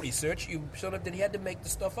your research you showed up that he had to make the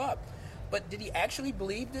stuff up. But did he actually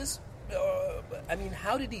believe this?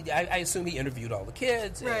 How did he? I assume he interviewed all the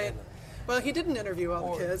kids. Right. Well, he didn't interview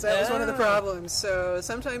all the kids. That was one of the problems. So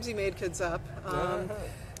sometimes he made kids up.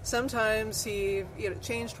 Sometimes he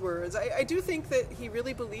changed words. I do think that he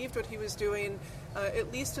really believed what he was doing, at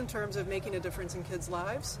least in terms of making a difference in kids'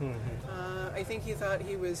 lives. I think he thought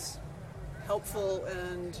he was helpful,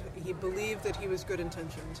 and he believed that he was good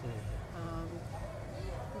intentioned.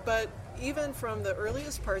 But even from the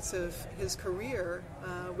earliest parts of his career,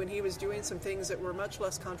 when he was doing some things that were much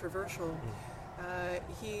less controversial,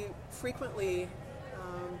 he frequently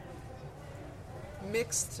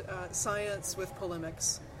mixed science with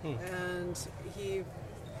polemics. And he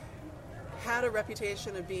had a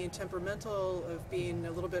reputation of being temperamental, of being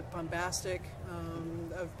a little bit bombastic,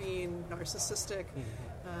 of being narcissistic.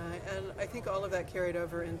 And I think all of that carried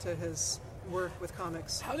over into his work with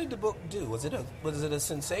comics. How did the book do? Was it a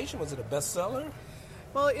sensation? Was it a bestseller?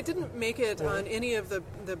 Well, it didn't make it on any of the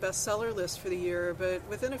bestseller lists for the year, but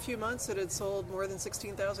within a few months it had sold more than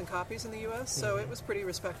 16,000 copies in the U.S., so it was pretty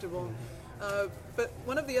respectable. But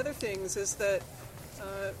one of the other things is that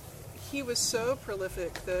he was so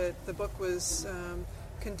prolific that the book was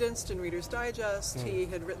condensed in Reader's Digest. He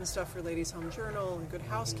had written stuff for Ladies' Home Journal and Good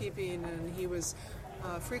Housekeeping, and he was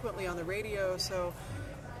frequently on the radio. So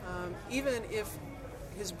even if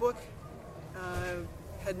his book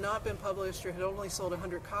had not been published or had only sold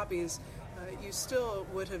 100 copies, you still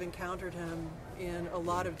would have encountered him in a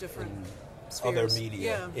lot of different spheres. Other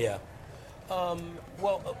media. Yeah.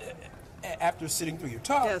 After sitting through your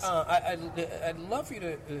talk, Yes. I'd love for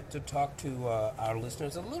you to talk to our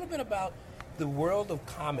listeners a little bit about the world of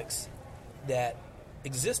comics that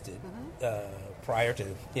existed prior to,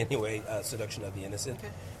 anyway, Seduction of the Innocent. Okay.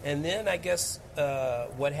 And then, I guess,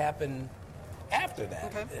 what happened after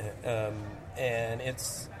that. Okay. And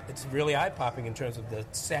it's really eye-popping in terms of the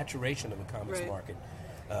saturation of the comics Right. market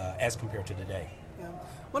as compared to today. Yeah.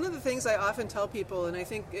 One of the things I often tell people, and I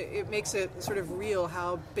think it makes it sort of real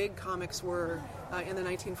how big comics were in the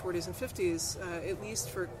 1940s and 50s, at least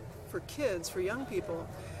for kids, for young people,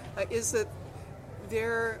 is that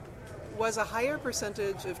there was a higher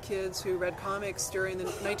percentage of kids who read comics during the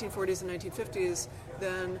 1940s and 1950s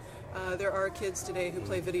than there are kids today who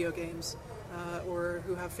play video games or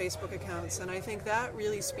who have Facebook accounts. And I think that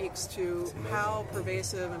really speaks to how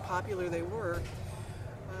pervasive and popular they were.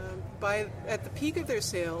 At the peak of their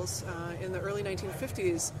sales in the early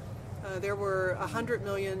 1950s, there were 100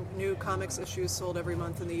 million new comics issues sold every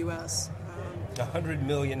month in the U.S. 100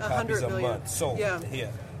 million copies 100 million. a month sold.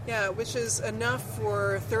 Yeah, which is enough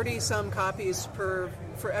for 30-some copies for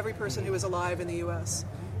every person who was alive in the U.S.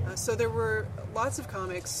 So there were lots of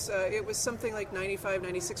comics. It was something like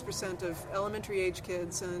 95-96% of elementary-age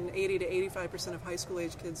kids and 80 to 85% of high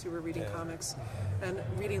school-age kids who were reading comics, and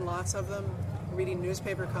reading lots of them, reading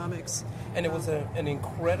newspaper comics. And it was an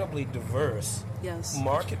incredibly diverse Yes.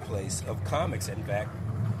 marketplace of comics. In fact,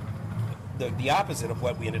 the opposite of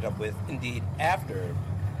what we ended up with, indeed, after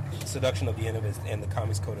Seduction of the Innocent and the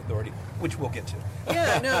Comics Code Authority, which we'll get to.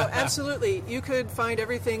 Yeah, no, absolutely. You could find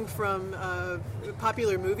everything from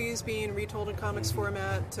popular movies being retold in comics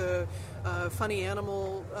format to funny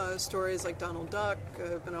animal stories like Donald Duck,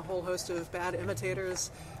 and a whole host of bad imitators,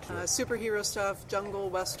 superhero stuff, jungle,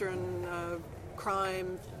 western,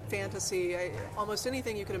 crime, fantasy, almost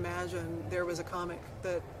anything you could imagine, there was a comic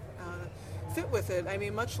that fit with it. I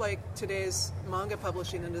mean, much like today's manga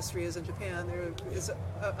publishing industry is in Japan, there is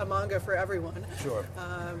a manga for everyone. Sure.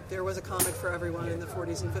 There was a comic for everyone in the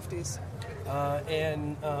 40s and 50s.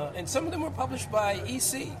 And some of them were published by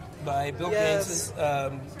EC, by Bill Yes.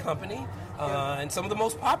 Gaines' company, and some of the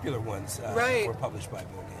most popular ones Right. were published by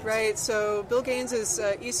Bill Gaines. Right, so Bill Gaines'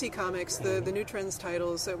 EC Comics, the New Trends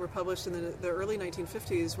titles that were published in the early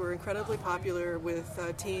 1950s were incredibly popular with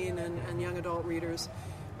teen and young adult readers.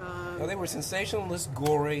 Well, they were sensationalist,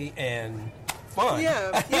 gory, and fun.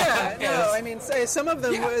 Yeah, no, I mean, some of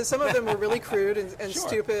them were really crude and Sure.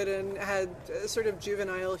 stupid and had sort of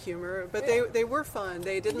juvenile humor, but they were fun.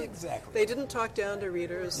 They didn't talk down to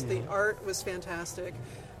readers. The art was fantastic.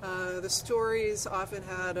 The stories often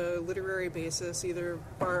had a literary basis, either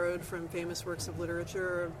borrowed from famous works of literature,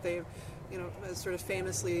 or they, sort of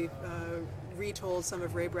famously retold some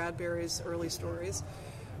of Ray Bradbury's early stories,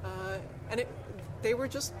 and they were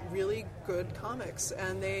just really good comics,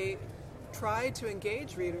 and they tried to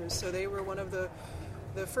engage readers. So they were one of the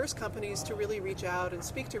first companies to really reach out and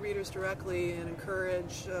speak to readers directly and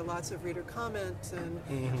encourage lots of reader comment. And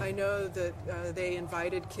I know that they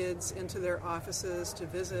invited kids into their offices to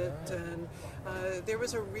visit, and there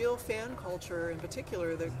was a real fan culture in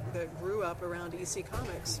particular that grew up around EC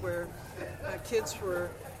Comics, where kids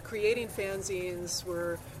were creating fanzines,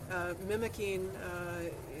 were mimicking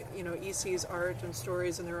EC's art and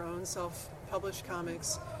stories in their own self-published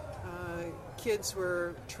comics. Kids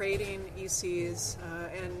were trading ECs,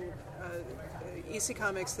 and EC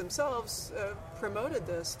Comics themselves promoted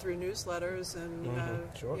this through newsletters and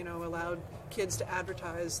allowed kids to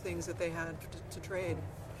advertise things that they had to trade.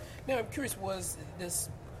 Now, I'm curious, was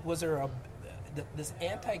there this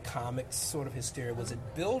anti-comics sort of hysteria, was it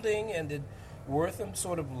building, and did Wertham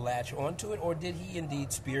sort of latch onto it, or did he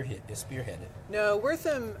indeed spearhead it? No,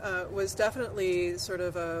 Wertham was definitely sort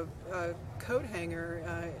of a coat hanger,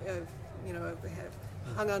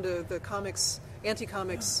 hung onto the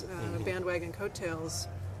anti-comics bandwagon coattails.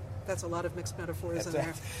 That's a lot of mixed metaphors in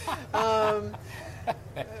there.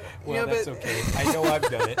 That's okay. I know I've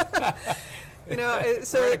done it.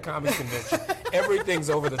 So we're at a comics convention.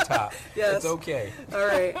 Everything's over the top. Yes. It's okay. All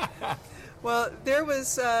right. Well, there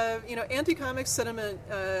was, anti-comics sentiment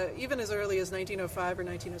even as early as 1905 or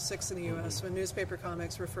 1906 in the U.S. when newspaper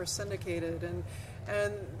comics were first syndicated, and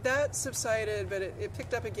that subsided, but it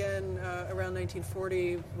picked up again around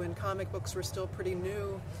 1940 when comic books were still pretty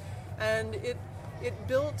new, and it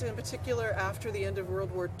built in particular after the end of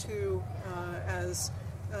World War II as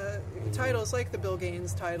titles like the Bill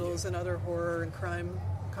Gaines titles and other horror and crime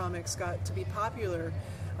comics got to be popular.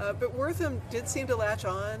 But Wertham did seem to latch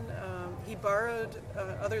on. He borrowed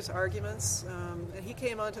others' arguments, and he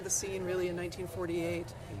came onto the scene really in 1948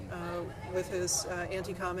 with his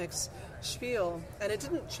anti-comics spiel. And it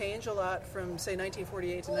didn't change a lot from, say,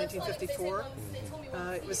 1948 to 1954.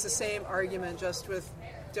 It was the same argument, just with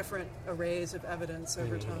different arrays of evidence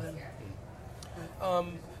over time.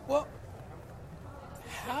 Well,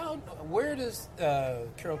 where does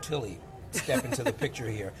Carol Tilly step into the picture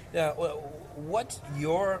here? Now, what's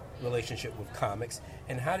your relationship with comics,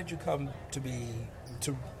 and how did you come to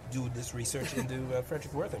do this research into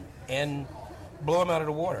Frederick Wertham and blow him out of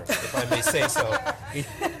the water, if I may say so?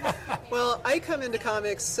 Well, I come into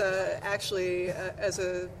comics actually as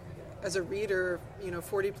a reader,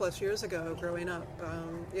 40 plus years ago, growing up.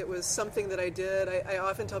 It was something that I did. I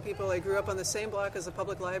often tell people I grew up on the same block as a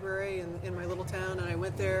public library in my little town, and I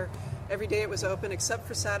went there every day. It was open except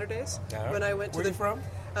for Saturdays. When I went to Where are you from?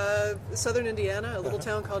 Southern Indiana, a little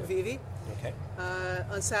town called Vivi. Okay.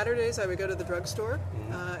 On Saturdays, I would go to the drugstore,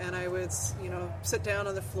 and I would, sit down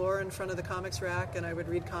on the floor in front of the comics rack, and I would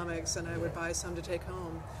read comics, and I would buy some to take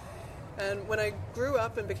home. And when I grew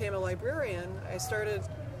up and became a librarian, I started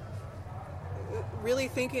really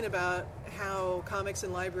thinking about how comics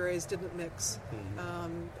and libraries didn't mix.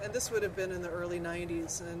 And this would have been in the early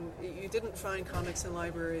 90s, and you didn't find comics in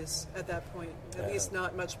libraries at that point, at least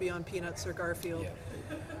not much beyond Peanuts or Garfield.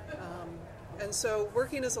 And so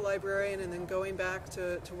working as a librarian and then going back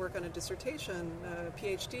to work on a dissertation,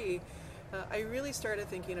 PhD, I really started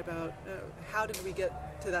thinking about how did we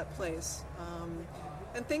get to that place.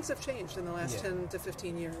 And things have changed in the last 10 to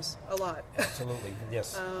 15 years, a lot. Absolutely,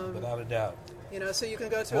 yes, without a doubt. So you can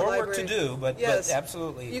go to More a library. work to do, but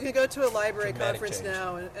absolutely. You can go to a library dramatic conference change.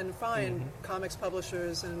 now and find comics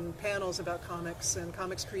publishers and panels about comics and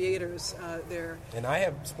comics creators there. And I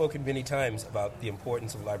have spoken many times about the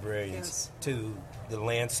importance of librarians to the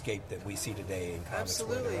landscape that we see today in comics,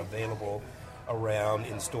 Absolutely. where they're available around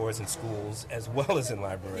in stores and schools as well as in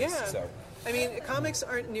libraries. Yeah. So. I mean, comics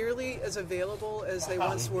aren't nearly as available as they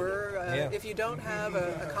once were. If you don't have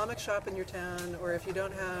a comic shop in your town, or if you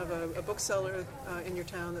don't have a bookseller in your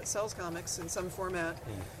town that sells comics in some format,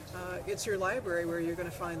 it's your library where you're going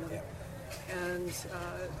to find them. And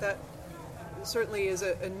that certainly is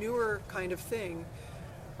a newer kind of thing.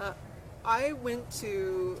 I went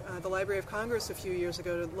to the Library of Congress a few years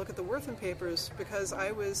ago to look at the Wertham papers because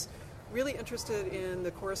I was really interested in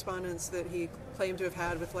the correspondence that he claimed to have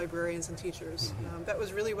had with librarians and teachers. That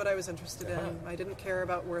was really what I was interested in. I didn't care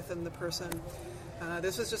about Wertham, the person.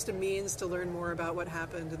 This was just a means to learn more about what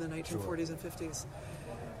happened in the 1940s and 50s.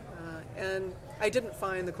 And I didn't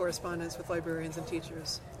find the correspondence with librarians and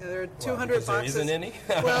teachers. There are 200 boxes. There isn't any?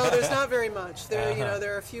 Well, there's not very much. There,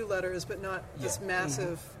 there are a few letters, but not this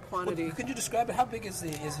massive quantity. Well, could you describe it? How big is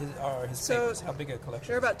his papers? How big a collection?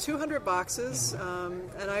 There are about 200 boxes,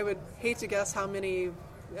 and I would hate to guess how many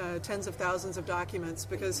tens of thousands of documents,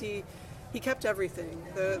 because he kept everything.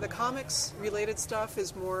 The comics-related stuff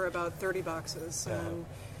is more about 30 boxes,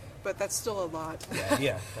 but that's still a lot.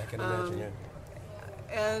 Yeah, I can imagine,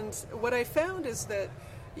 And what I found is that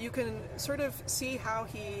you can sort of see how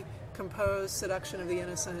he composed Seduction of the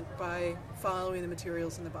Innocent by following the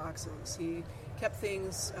materials in the boxes. He kept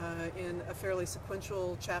things in a fairly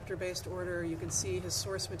sequential chapter-based order. You can see his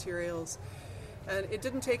source materials. And it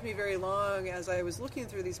didn't take me very long as I was looking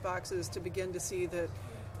through these boxes to begin to see that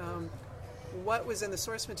what was in the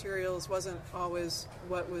source materials wasn't always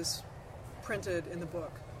what was printed in the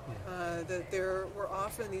book. That there were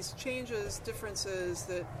often these changes, differences,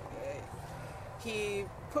 that he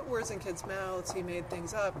put words in kids' mouths, he made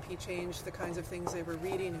things up, he changed the kinds of things they were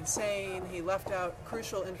reading and saying, he left out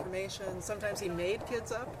crucial information, sometimes he made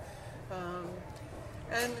kids up.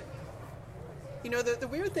 And, the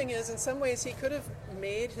weird thing is, in some ways, he could have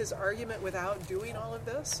made his argument without doing all of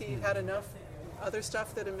this. He had enough other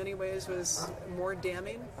stuff that in many ways was more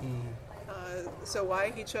damning. So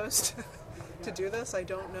why he chose to do this, I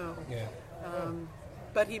don't know.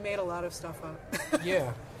 But he made a lot of stuff up.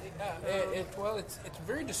 It's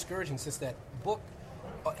very discouraging, since that book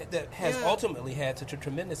that has ultimately had such a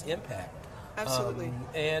tremendous impact. Absolutely.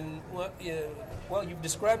 You've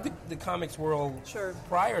described the comics world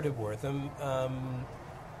prior to Wertham.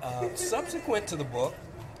 Subsequent to the book,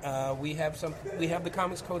 we have the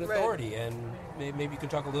Comics Code Authority, and maybe you can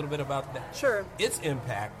talk a little bit about that. Sure. Its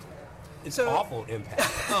impact. Its awful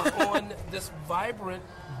impact on this vibrant,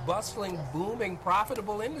 bustling, booming,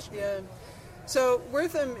 profitable industry. Yeah. So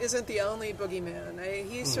Wertham isn't the only boogeyman.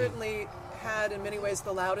 He certainly had in many ways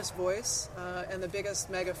the loudest voice and the biggest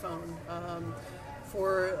megaphone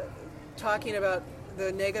for talking about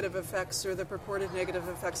the negative effects or the purported negative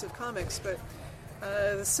effects of comics. But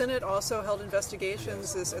the Senate also held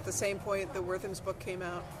investigations at the same point that Wortham's book came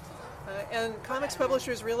out. And comics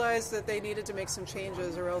publishers realized that they needed to make some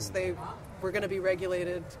changes or else they were going to be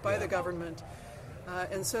regulated by the government.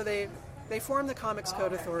 And so they formed the Comics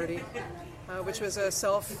Code Authority, which was a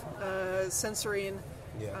self-censoring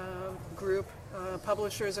group.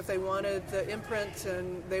 Publishers, if they wanted the imprint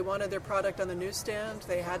and they wanted their product on the newsstand,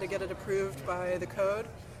 they had to get it approved by the Code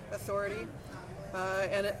Authority.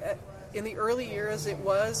 In the early years, it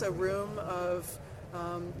was a room of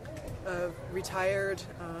retired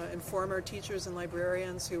and former teachers and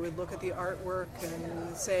librarians who would look at the artwork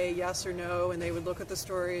and say yes or no, and they would look at the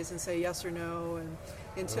stories and say yes or no, and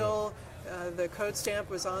until the code stamp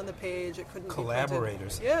was on the page, it couldn't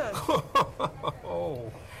Collaborators. be printed. Yeah.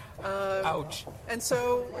 Oh. Ouch. And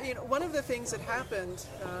so, one of the things that happened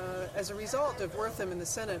as a result of Wortham in the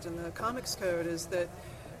Senate and the Comics Code is that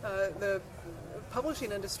the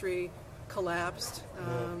publishing industry collapsed.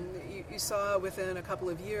 You saw within a couple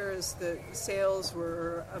of years that sales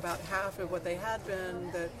were about half of what they had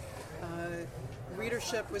been, that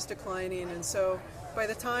readership was declining, and so by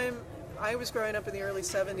the time I was growing up in the early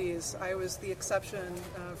 70s, I was the exception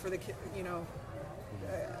for the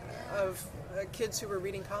of kids who were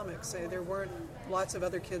reading comics. There weren't lots of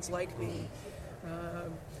other kids like me.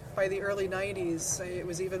 By the early 90s, it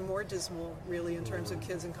was even more dismal, really, in terms of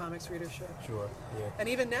kids and comics readership. Sure, yeah. And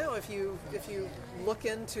even now, if you look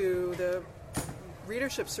into the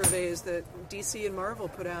readership surveys that DC and Marvel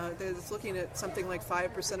put out, it's looking at something like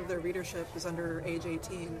 5% of their readership is under age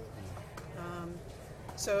 18.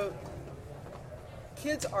 So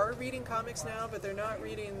kids are reading comics now, but they're not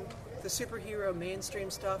reading the superhero mainstream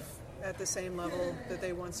stuff at the same level that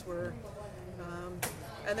they once were.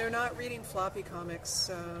 And they're not reading floppy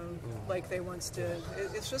comics like they once did.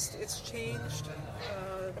 It's changed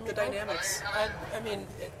the dynamics. I mean,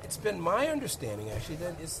 it's been my understanding, actually,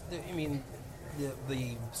 that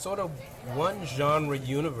the sort of one genre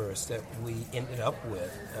universe that we ended up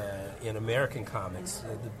with in American comics,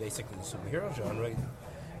 basically the superhero genre,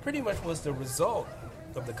 pretty much was the result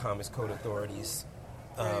of the Comics Code Authority's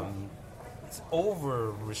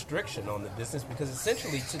over restriction on the business, because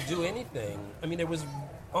essentially to do anything, I mean, there was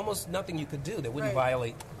almost nothing you could do that wouldn't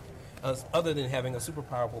violate us, other than having a super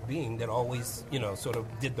powerful being that always, sort of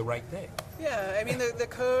did the right thing. Yeah, I mean, the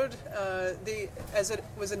code, as it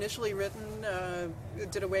was initially written,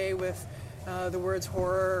 it did away with the words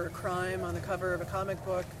horror or crime on the cover of a comic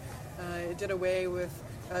book. It did away with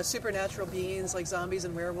supernatural beings like zombies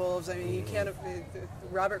and werewolves. I mean, you can't.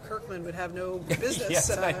 Robert Kirkman would have no business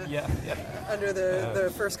under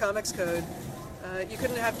the first Comics Code. You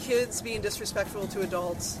couldn't have kids being disrespectful to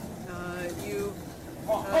adults. You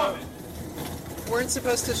weren't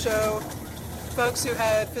supposed to show folks who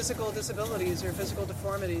had physical disabilities or physical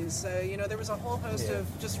deformities. There was a whole host of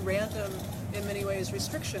just random, in many ways,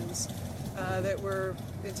 restrictions that were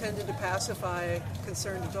intended to pacify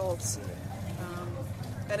concerned adults.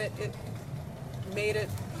 And it made it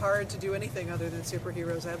hard to do anything other than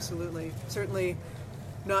superheroes, absolutely. Certainly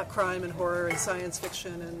not crime and horror and science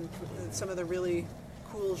fiction and some of the really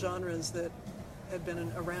cool genres that had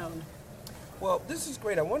been around. Well, this is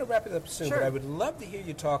great. I want to wrap it up soon, Sure. but I would love to hear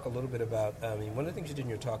you talk a little bit about, one of the things you did in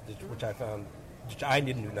your talk, which I found, which I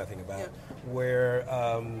didn't know nothing about, where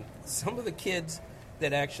some of the kids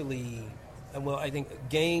that actually... I think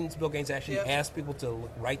Bill Gaines actually asked people to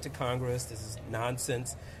write to Congress. This is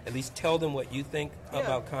nonsense. At least tell them what you think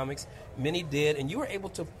about comics. Many did, and you were able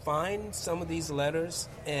to find some of these letters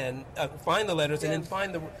and find the letters, and then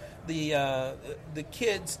find the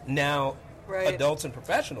kids, now adults and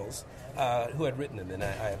professionals, who had written them.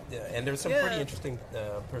 And there's some pretty interesting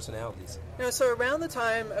personalities. So around the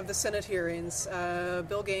time of the Senate hearings,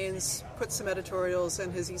 Bill Gaines put some editorials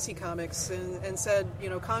in his EC Comics and said,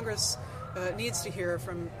 Congress needs to hear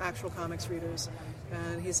from actual comics readers.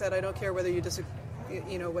 And he said, I don't care whether you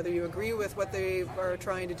whether you agree with what they are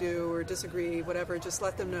trying to do or disagree, whatever, just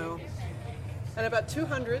let them know. And about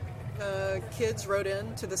 200 kids wrote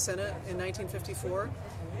in to the Senate in 1954,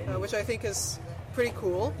 which I think is pretty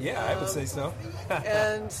cool. Yeah, I would say so.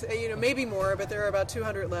 And, maybe more, but there are about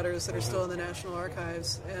 200 letters that are still in the National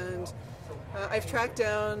Archives. And I've tracked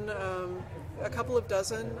down a couple of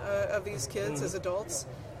dozen of these kids as adults.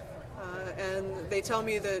 And they tell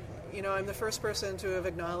me that, I'm the first person to have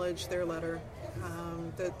acknowledged their letter,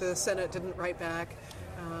 that the Senate didn't write back,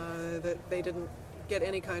 that they didn't get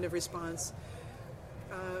any kind of response.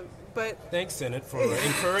 But thanks, Senate, for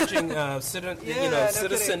encouraging citizen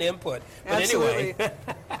kidding. input. But Absolutely. anyway.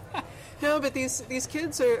 No, but these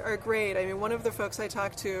kids are great. I mean, one of the folks I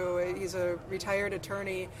talked to, he's a retired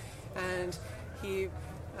attorney, and he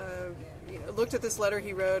looked at this letter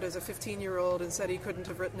he wrote as a 15-year-old and said he couldn't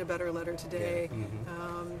have written a better letter today. Yeah.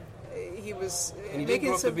 Mm-hmm. He was and he didn't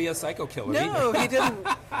grow up to be a psycho killer. No, either. he didn't.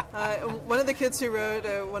 One of the kids who wrote,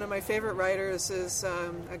 one of my favorite writers is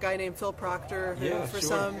a guy named Phil Proctor, who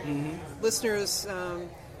some listeners,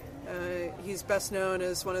 he's best known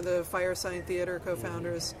as one of the Firesign Theater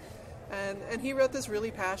co-founders. And he wrote this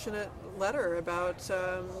really passionate letter about,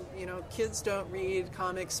 kids don't read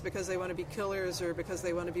comics because they want to be killers or because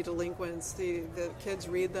they want to be delinquents. The kids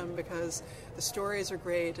read them because the stories are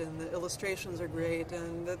great and the illustrations are great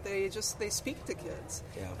and that they speak to kids.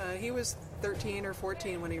 Yeah. He was 13 or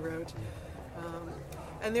 14 when he wrote.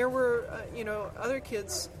 And there were, other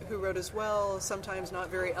kids who wrote as well, sometimes not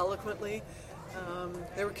very eloquently.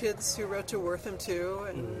 There were kids who wrote to Wortham too,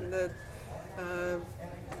 and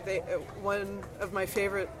one of my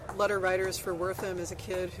favorite letter writers for Wortham is a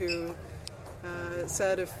kid who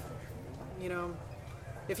said,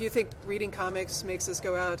 if you think reading comics makes us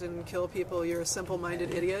go out and kill people, you're a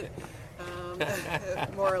simple-minded idiot,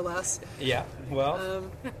 more or less. Yeah, well.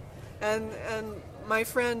 And my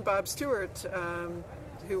friend Bob Stewart,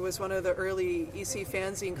 who was one of the early EC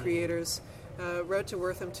fanzine creators, wrote to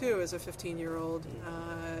Wortham too as a 15-year-old,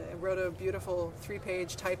 wrote a beautiful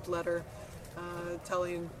 3-page typed letter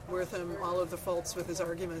telling Wortham all of the faults with his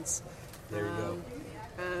arguments. There you go.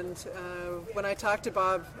 And when I talked to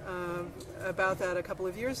Bob about that a couple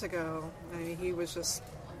of years ago, he was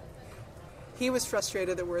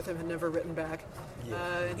frustrated that Wortham had never written back.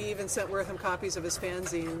 Yeah. And he even sent Wortham copies of his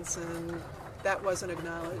fanzines, and that wasn't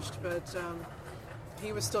acknowledged. But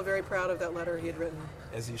he was still very proud of that letter he had written.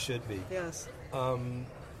 As he should be. Yes.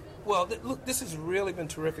 Well, look, this has really been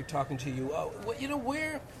terrific talking to you.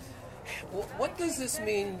 What does this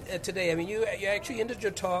mean today? I mean, you actually ended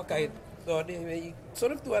your talk. I thought you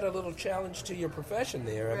sort of threw out a little challenge to your profession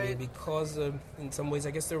there. Right. I mean, because of, in some ways,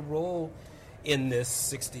 I guess their role in this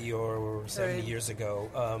 60 or 70 Right. years ago.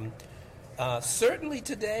 Certainly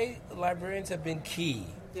today, librarians have been key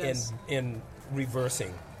Yes. in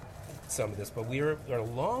reversing some of this, but we're a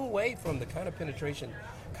long way from the kind of penetration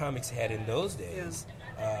comics had in those days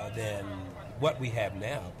than what we have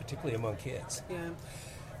now, particularly among kids. Yeah.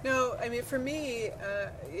 No, I mean, for me,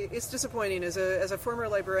 it's disappointing as a former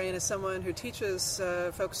librarian, as someone who teaches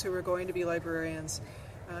folks who are going to be librarians.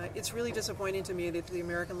 It's really disappointing to me that the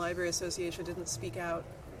American Library Association didn't speak out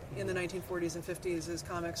in the 1940s and 50s as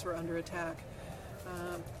comics were under attack.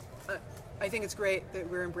 I think it's great that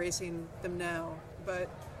we're embracing them now, but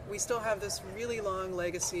we still have this really long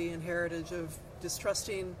legacy and heritage of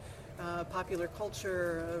distrusting popular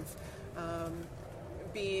culture, of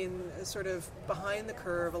being sort of behind the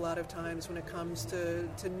curve a lot of times when it comes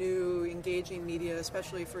to new, engaging media,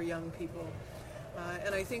 especially for young people.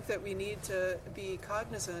 And I think that we need to be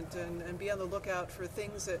cognizant and be on the lookout for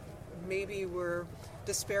things that maybe we're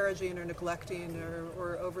disparaging or neglecting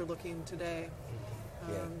or overlooking today.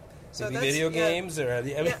 So Maybe that's, video games or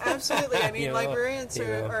yeah, absolutely. I mean, librarians you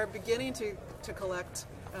know. are beginning to collect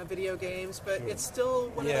video games, but it's still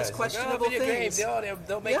one of those it's questionable like, video things. Games,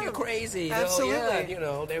 they'll make you crazy. Absolutely.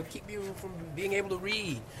 They'll keep you from being able to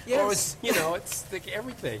read. Yes. Or it's like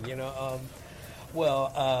everything.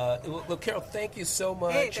 Well, Carol, thank you so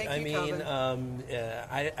much. Hey, thank you, Calvin.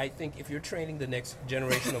 I think if you're training the next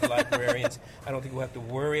generation of librarians, I don't think we'll have to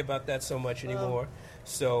worry about that so much anymore.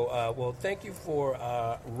 So, thank you for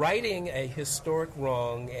righting a historic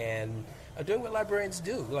wrong and doing what librarians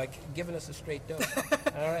do, like giving us a straight dope.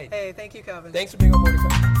 All right. Hey, thank you, Calvin. Thanks for being on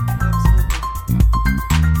Mordecai.